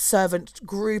your sort of servant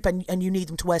group and you need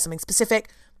them to wear something specific,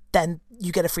 then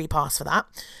you get a free pass for that.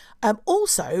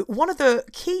 Also, one of the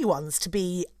key ones to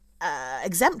be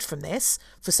exempt from this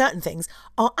for certain things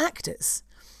are actors.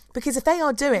 Because if they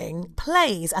are doing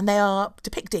plays and they are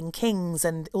depicting kings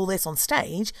and all this on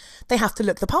stage, they have to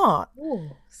look the part.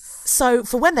 Ooh. So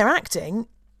for when they're acting,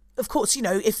 of course, you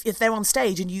know, if they're on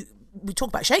stage and we talk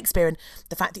about Shakespeare and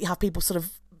the fact that you have people sort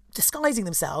of disguising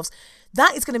themselves,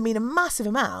 that is going to mean a massive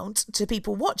amount to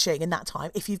people watching in that time.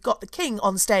 If you've got the king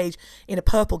on stage in a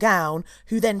purple gown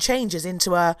who then changes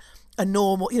into a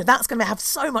normal, you know, that's going to have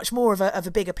so much more of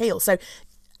a big appeal. So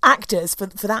actors for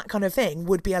that kind of thing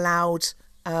would be allowed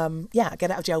get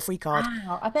out of jail free card.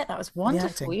 Wow, I bet that was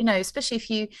wonderful. You know,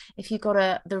 especially if you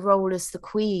got the role as the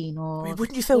queen, or I mean,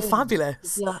 wouldn't you feel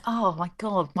fabulous? Like, oh my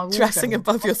god, my dressing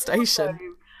above your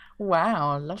station.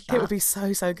 Wow, I love that. It would be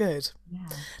so good. Yeah.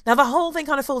 Now the whole thing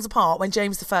kind of falls apart when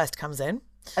James I comes in.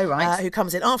 Oh right. Who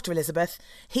comes in after Elizabeth.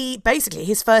 He basically,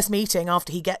 his first meeting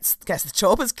after he gets the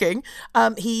job as king,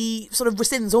 he sort of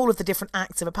rescinds all of the different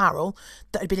acts of apparel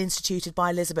that had been instituted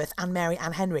by Elizabeth and Mary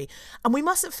and Henry. And we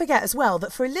mustn't forget as well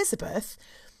that for Elizabeth,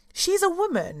 she's a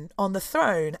woman on the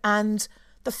throne, and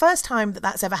the first time that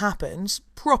that's ever happened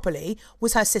properly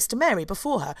was her sister Mary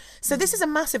before her. So this is a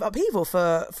massive upheaval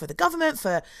for the government,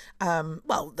 for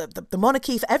the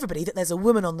monarchy, for everybody, that there's a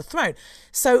woman on the throne.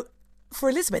 So for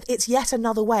Elizabeth, it's yet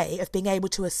another way of being able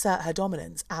to assert her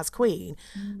dominance as queen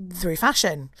through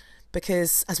fashion.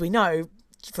 Because, as we know,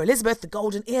 for Elizabeth, the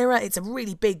golden era, it's a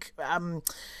really big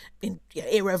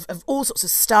era of all sorts of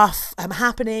stuff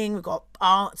happening. We've got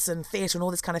arts and theatre and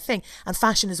all this kind of thing. And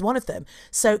fashion is one of them.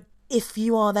 So if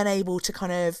you are then able to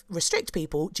kind of restrict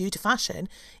people due to fashion,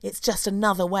 it's just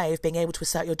another way of being able to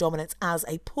assert your dominance as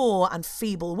a poor and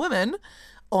feeble woman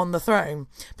on the throne.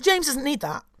 But James doesn't need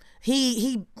that.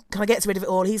 He kind of gets rid of it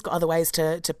all. He's got other ways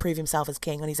to prove himself as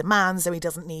king, and he's a man, so he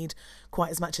doesn't need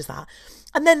quite as much as that.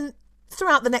 And then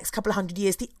throughout the next couple of hundred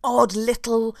years, the odd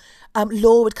little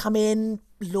law would come in,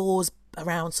 laws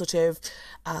around sort of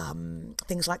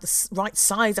things like the right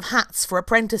size of hats for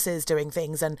apprentices doing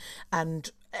things, and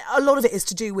a lot of it is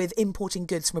to do with importing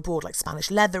goods from abroad, like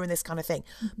Spanish leather and this kind of thing.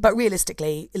 But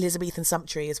realistically, Elizabethan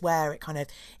sumptuary is where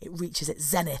it reaches its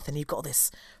zenith, and you've got all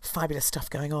this fabulous stuff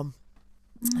going on.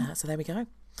 So there we go.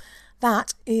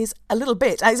 That is a little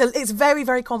bit. It's very,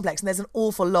 very complex, and there's an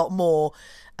awful lot more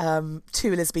to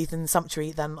Elizabethan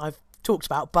sumptuary than I've talked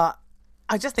about. But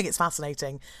I just think it's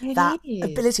fascinating, that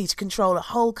ability to control a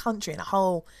whole country and a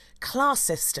whole class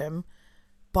system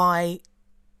by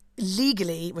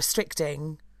legally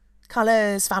restricting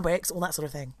colours, fabrics, all that sort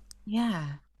of thing.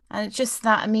 Yeah, and it's just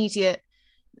that immediate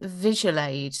visual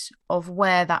aid of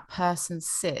where that person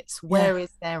sits. Where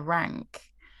is their rank?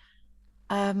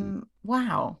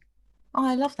 Wow. Oh,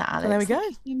 I love that, Alex. Well, there we go.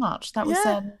 Thank you so much. That was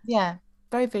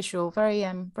very visual,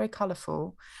 very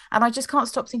colourful. And I just can't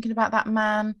stop thinking about that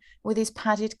man with his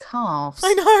padded calves.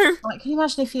 I know. Like, can you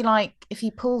imagine if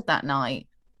he pulled that night,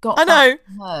 got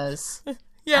hers,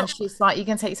 and she's like, "You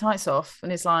can take your tights off,"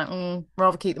 and he's like,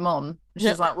 "Rather keep them on." And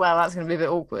she's like, "Well, that's going to be a bit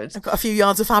awkward. I've got a few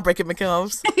yards of fabric in my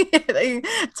calves."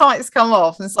 The tights come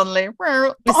off, and suddenly,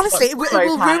 but honestly, it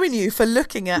will ruin you for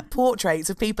looking at portraits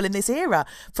of people in this era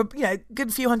for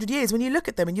good few hundred years. When you look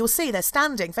at them, and you'll see they're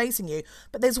standing facing you,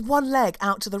 but there's one leg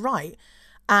out to the right,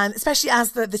 and especially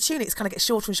as the tunics kind of get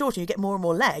shorter and shorter, you get more and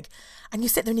more leg, and you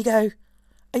sit there and you go.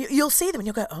 You'll see them and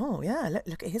you'll go, oh yeah,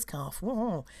 look at his calf.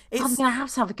 Whoa. I'm gonna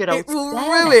have to have a good old. It will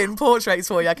ruin portraits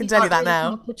for you. I can tell you that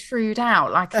now. Protrude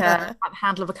out like a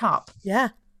handle of a cup.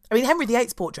 Yeah, I mean Henry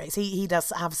VIII's portraits. He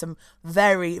does have some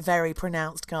very, very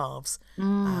pronounced calves.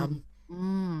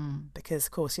 Because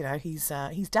of course he's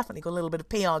definitely got a little bit of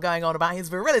PR going on about his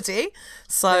virility.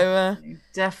 So he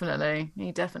definitely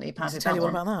padded. Tell you all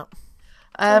about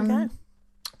that.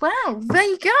 Wow, there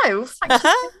you go. Thank you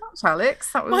so much,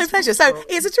 Alex. That was my pleasure. So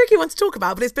it's a tricky one to talk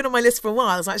about, but it's been on my list for a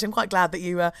while. So actually, I'm quite glad that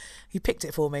you picked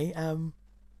it for me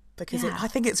because I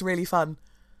think it's really fun.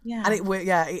 Yeah, and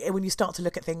when you start to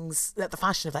look at things at the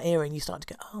fashion of that era, and you start to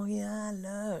go, oh yeah,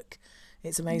 look,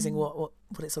 it's amazing what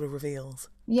it sort of reveals.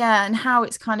 Yeah, and how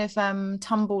it's kind of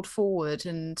tumbled forward,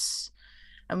 and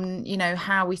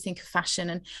how we think of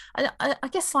fashion, and I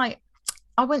guess like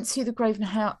I went to the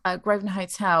Grosvenor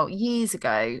Hotel years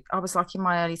ago. I was like in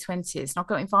my early 20s and I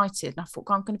got invited and I thought,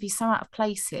 God, I'm going to be so out of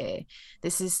place here.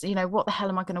 This is, what the hell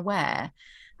am I going to wear?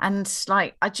 And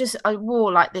like, I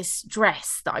wore like this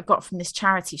dress that I got from this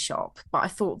charity shop, but I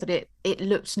thought that it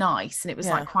looked nice and it was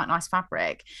like quite nice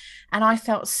fabric. And I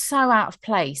felt so out of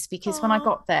place because when I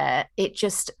got there,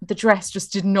 the dress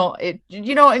just did not,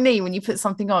 you know what I mean? When you put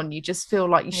something on, you just feel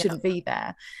like you shouldn't be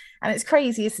there. And it's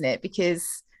crazy, isn't it?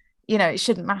 Because, it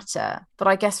shouldn't matter. But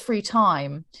I guess through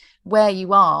time, where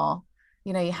you are,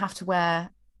 you have to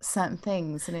wear certain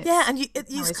things. And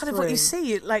it's kind of what you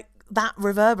see, like that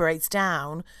reverberates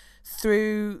down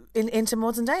through into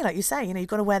modern day, like you say. You've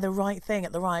got to wear the right thing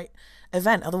at the right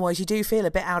event, otherwise you do feel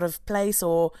a bit out of place,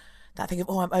 or that thing of,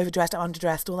 I'm overdressed, I'm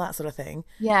underdressed, all that sort of thing.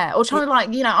 Yeah, or trying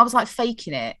to I was like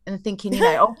faking it and thinking,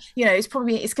 it's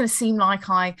going to seem like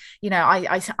I'm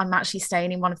actually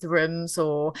staying in one of the rooms,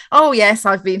 or, oh yes,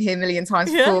 I've been here a million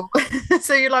times before.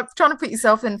 So you're like trying to put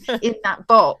yourself in that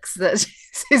box that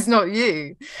is not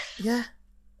you. Yeah.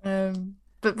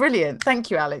 But brilliant. Thank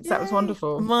you, Alex. That was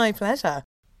wonderful. My pleasure.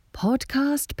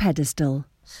 Podcast pedestal.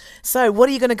 So what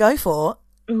are you going to go for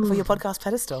your podcast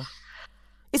pedestal?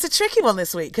 It's a tricky one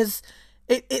this week because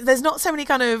there's not so many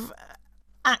kind of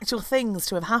actual things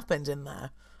to have happened in there.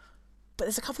 But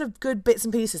there's a couple of good bits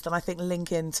and pieces that I think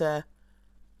link into,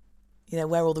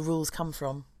 where all the rules come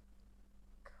from.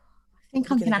 I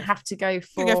think I'm going to have to go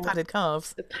for padded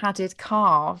calves. The padded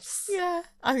calves. Yeah,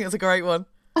 I think that's a great one.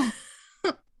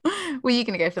 Were you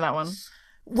going to go for that one?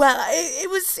 Well, it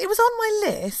was on my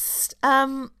list.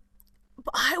 But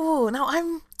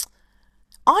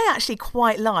I actually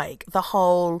quite like the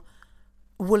whole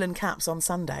woolen caps on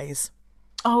Sundays.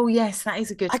 Oh yes, that is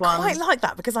a good one. I quite like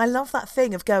that because I love that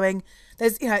thing of going.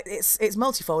 There's it's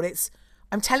multifold.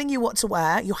 I'm telling you what to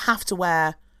wear. You have to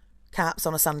wear caps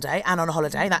on a Sunday and on a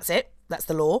holiday. That's it. That's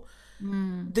the law.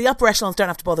 The upper echelons don't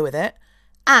have to bother with it,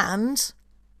 and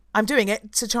I'm doing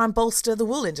it to try and bolster the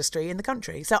wool industry in the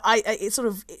country. So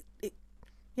it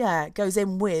goes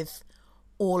in with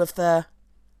all of the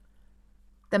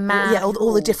mad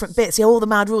all the different bits, all the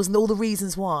mad rules and all the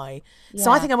reasons why. Yeah.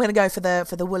 So I think I'm going to go for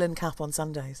the woolen cap on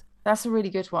Sundays. That's a really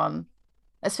good one,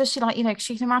 especially because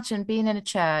you can imagine being in a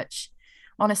church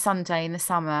on a Sunday in the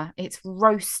summer. It's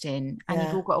roasting, and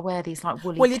you've all got to wear these like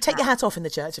woolly. Well, you take your hat off in the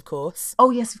church, of course.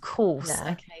 Oh yes, of course.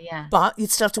 Yeah. Okay, yeah. But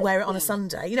you'd still have to wear it on a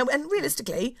Sunday, and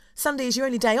realistically, Sunday is your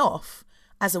only day off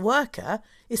as a worker.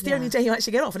 It's the only day you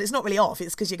actually get off, and it's not really off.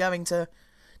 It's because you're going to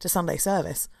Sunday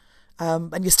service.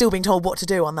 And you're still being told what to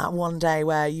do on that one day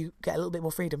where you get a little bit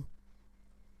more freedom.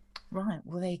 Right.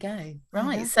 Well, there you go.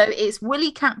 Right. Mm-hmm. So it's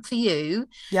woolly cap for you.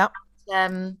 Yep.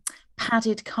 And,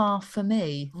 padded calf for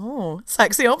me. Oh,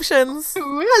 sexy options.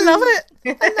 I love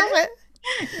it.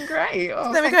 Great. Oh,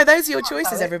 so there we go. Those are your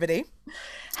choices, everybody.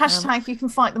 Hashtag you can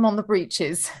fight them on the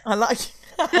breeches. I like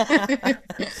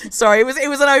Sorry, it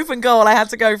was an open goal. I had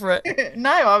to go for it.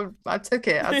 No, I took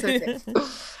it.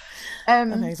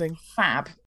 Amazing. Fab.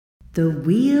 The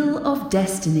Wheel of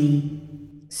Destiny.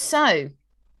 So,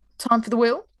 time for the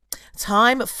wheel?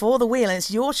 Time for the wheel, and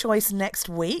it's your choice next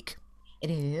week.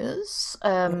 It is.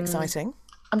 Exciting.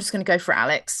 I'm just going to go for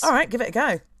Alex. All right, give it a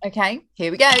go. Okay,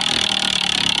 here we go.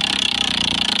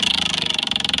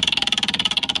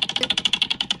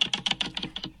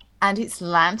 And it's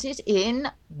landed in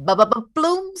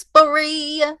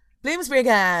Bloomsbury. Bloomsbury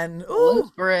again. Ooh.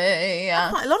 Bloomsbury.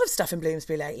 Quite a lot of stuff in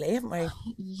Bloomsbury lately, haven't we?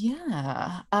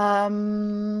 Yeah.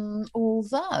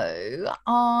 Although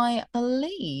I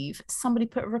believe somebody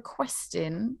put a request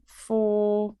in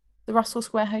for the Russell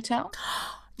Square Hotel.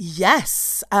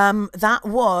 Yes. That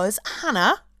was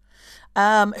Hannah,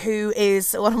 who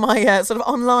is one of my sort of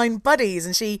online buddies,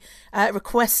 and she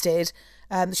requested.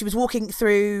 She was walking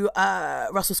through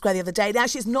Russell Square the other day.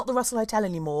 Actually, it's not the Russell Hotel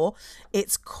anymore.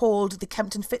 It's called the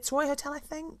Kempton Fitzroy Hotel, I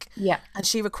think. Yeah. And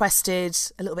she requested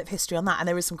a little bit of history on that, and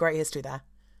there is some great history there.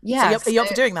 Yeah. So are you up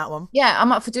for doing that one? Yeah,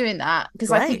 I'm up for doing that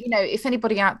because I think, if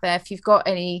anybody out there, if you've got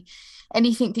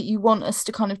anything that you want us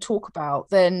to kind of talk about,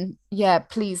 then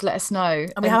please let us know.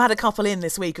 And we have had a couple in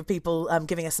this week of people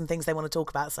giving us some things they want to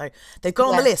talk about, so they've got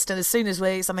on the list, and as soon as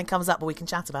something comes up where we can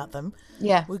chat about them,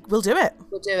 we'll do it.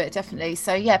 We'll do it, definitely.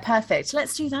 So perfect,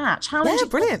 let's do that. Challenge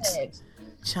brilliant.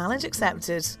 Challenge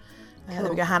accepted. There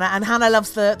we go, Hannah. And Hannah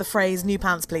loves the phrase "new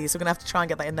pants, please." So we're gonna have to try and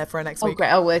get that in there for her next week. Oh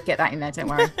great, we'll get that in there, don't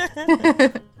worry.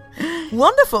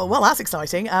 Wonderful. Well, that's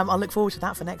exciting. I'll look forward to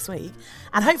that for next week,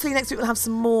 and hopefully next week we'll have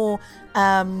some more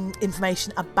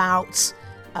information about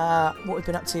what we've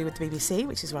been up to with the BBC,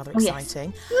 which is rather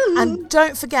exciting. And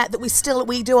don't forget that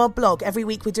we do our blog. Every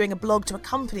week we're doing a blog to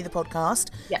accompany the podcast.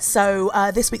 Yes. So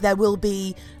this week there will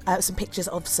be some pictures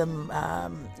of some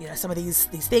some of these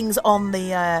things on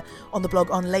the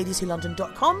blog on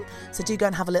ladieswholondon.com. So do go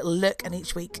and have a little look, and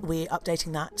each week we're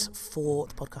updating that for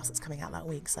the podcast that's coming out that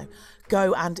week. So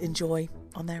go and enjoy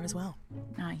on there as well.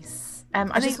 Nice.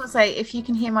 I just want to say, if you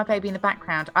can hear my baby in the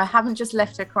background, I haven't just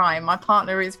left her crying. My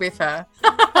partner is with her.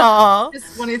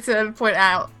 Just wanted to point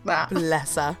out that.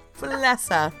 Bless her. Bless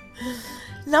her.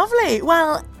 Lovely.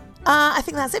 Well, I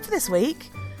think that's it for this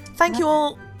week. Thank you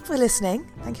all for listening.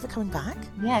 Thank you for coming back.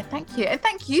 Yeah, thank you. And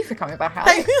thank you for coming back,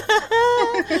 Alex.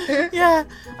 Yeah,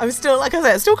 I'm still, like I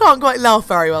said, still can't quite laugh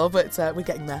very well, but we're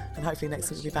getting there. And hopefully next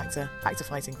week we'll be back to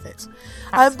fighting fit.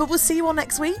 But we'll see you all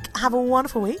next week. Have a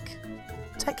wonderful week.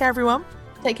 Take care, everyone.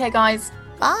 Take care, guys.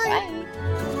 Bye. Bye.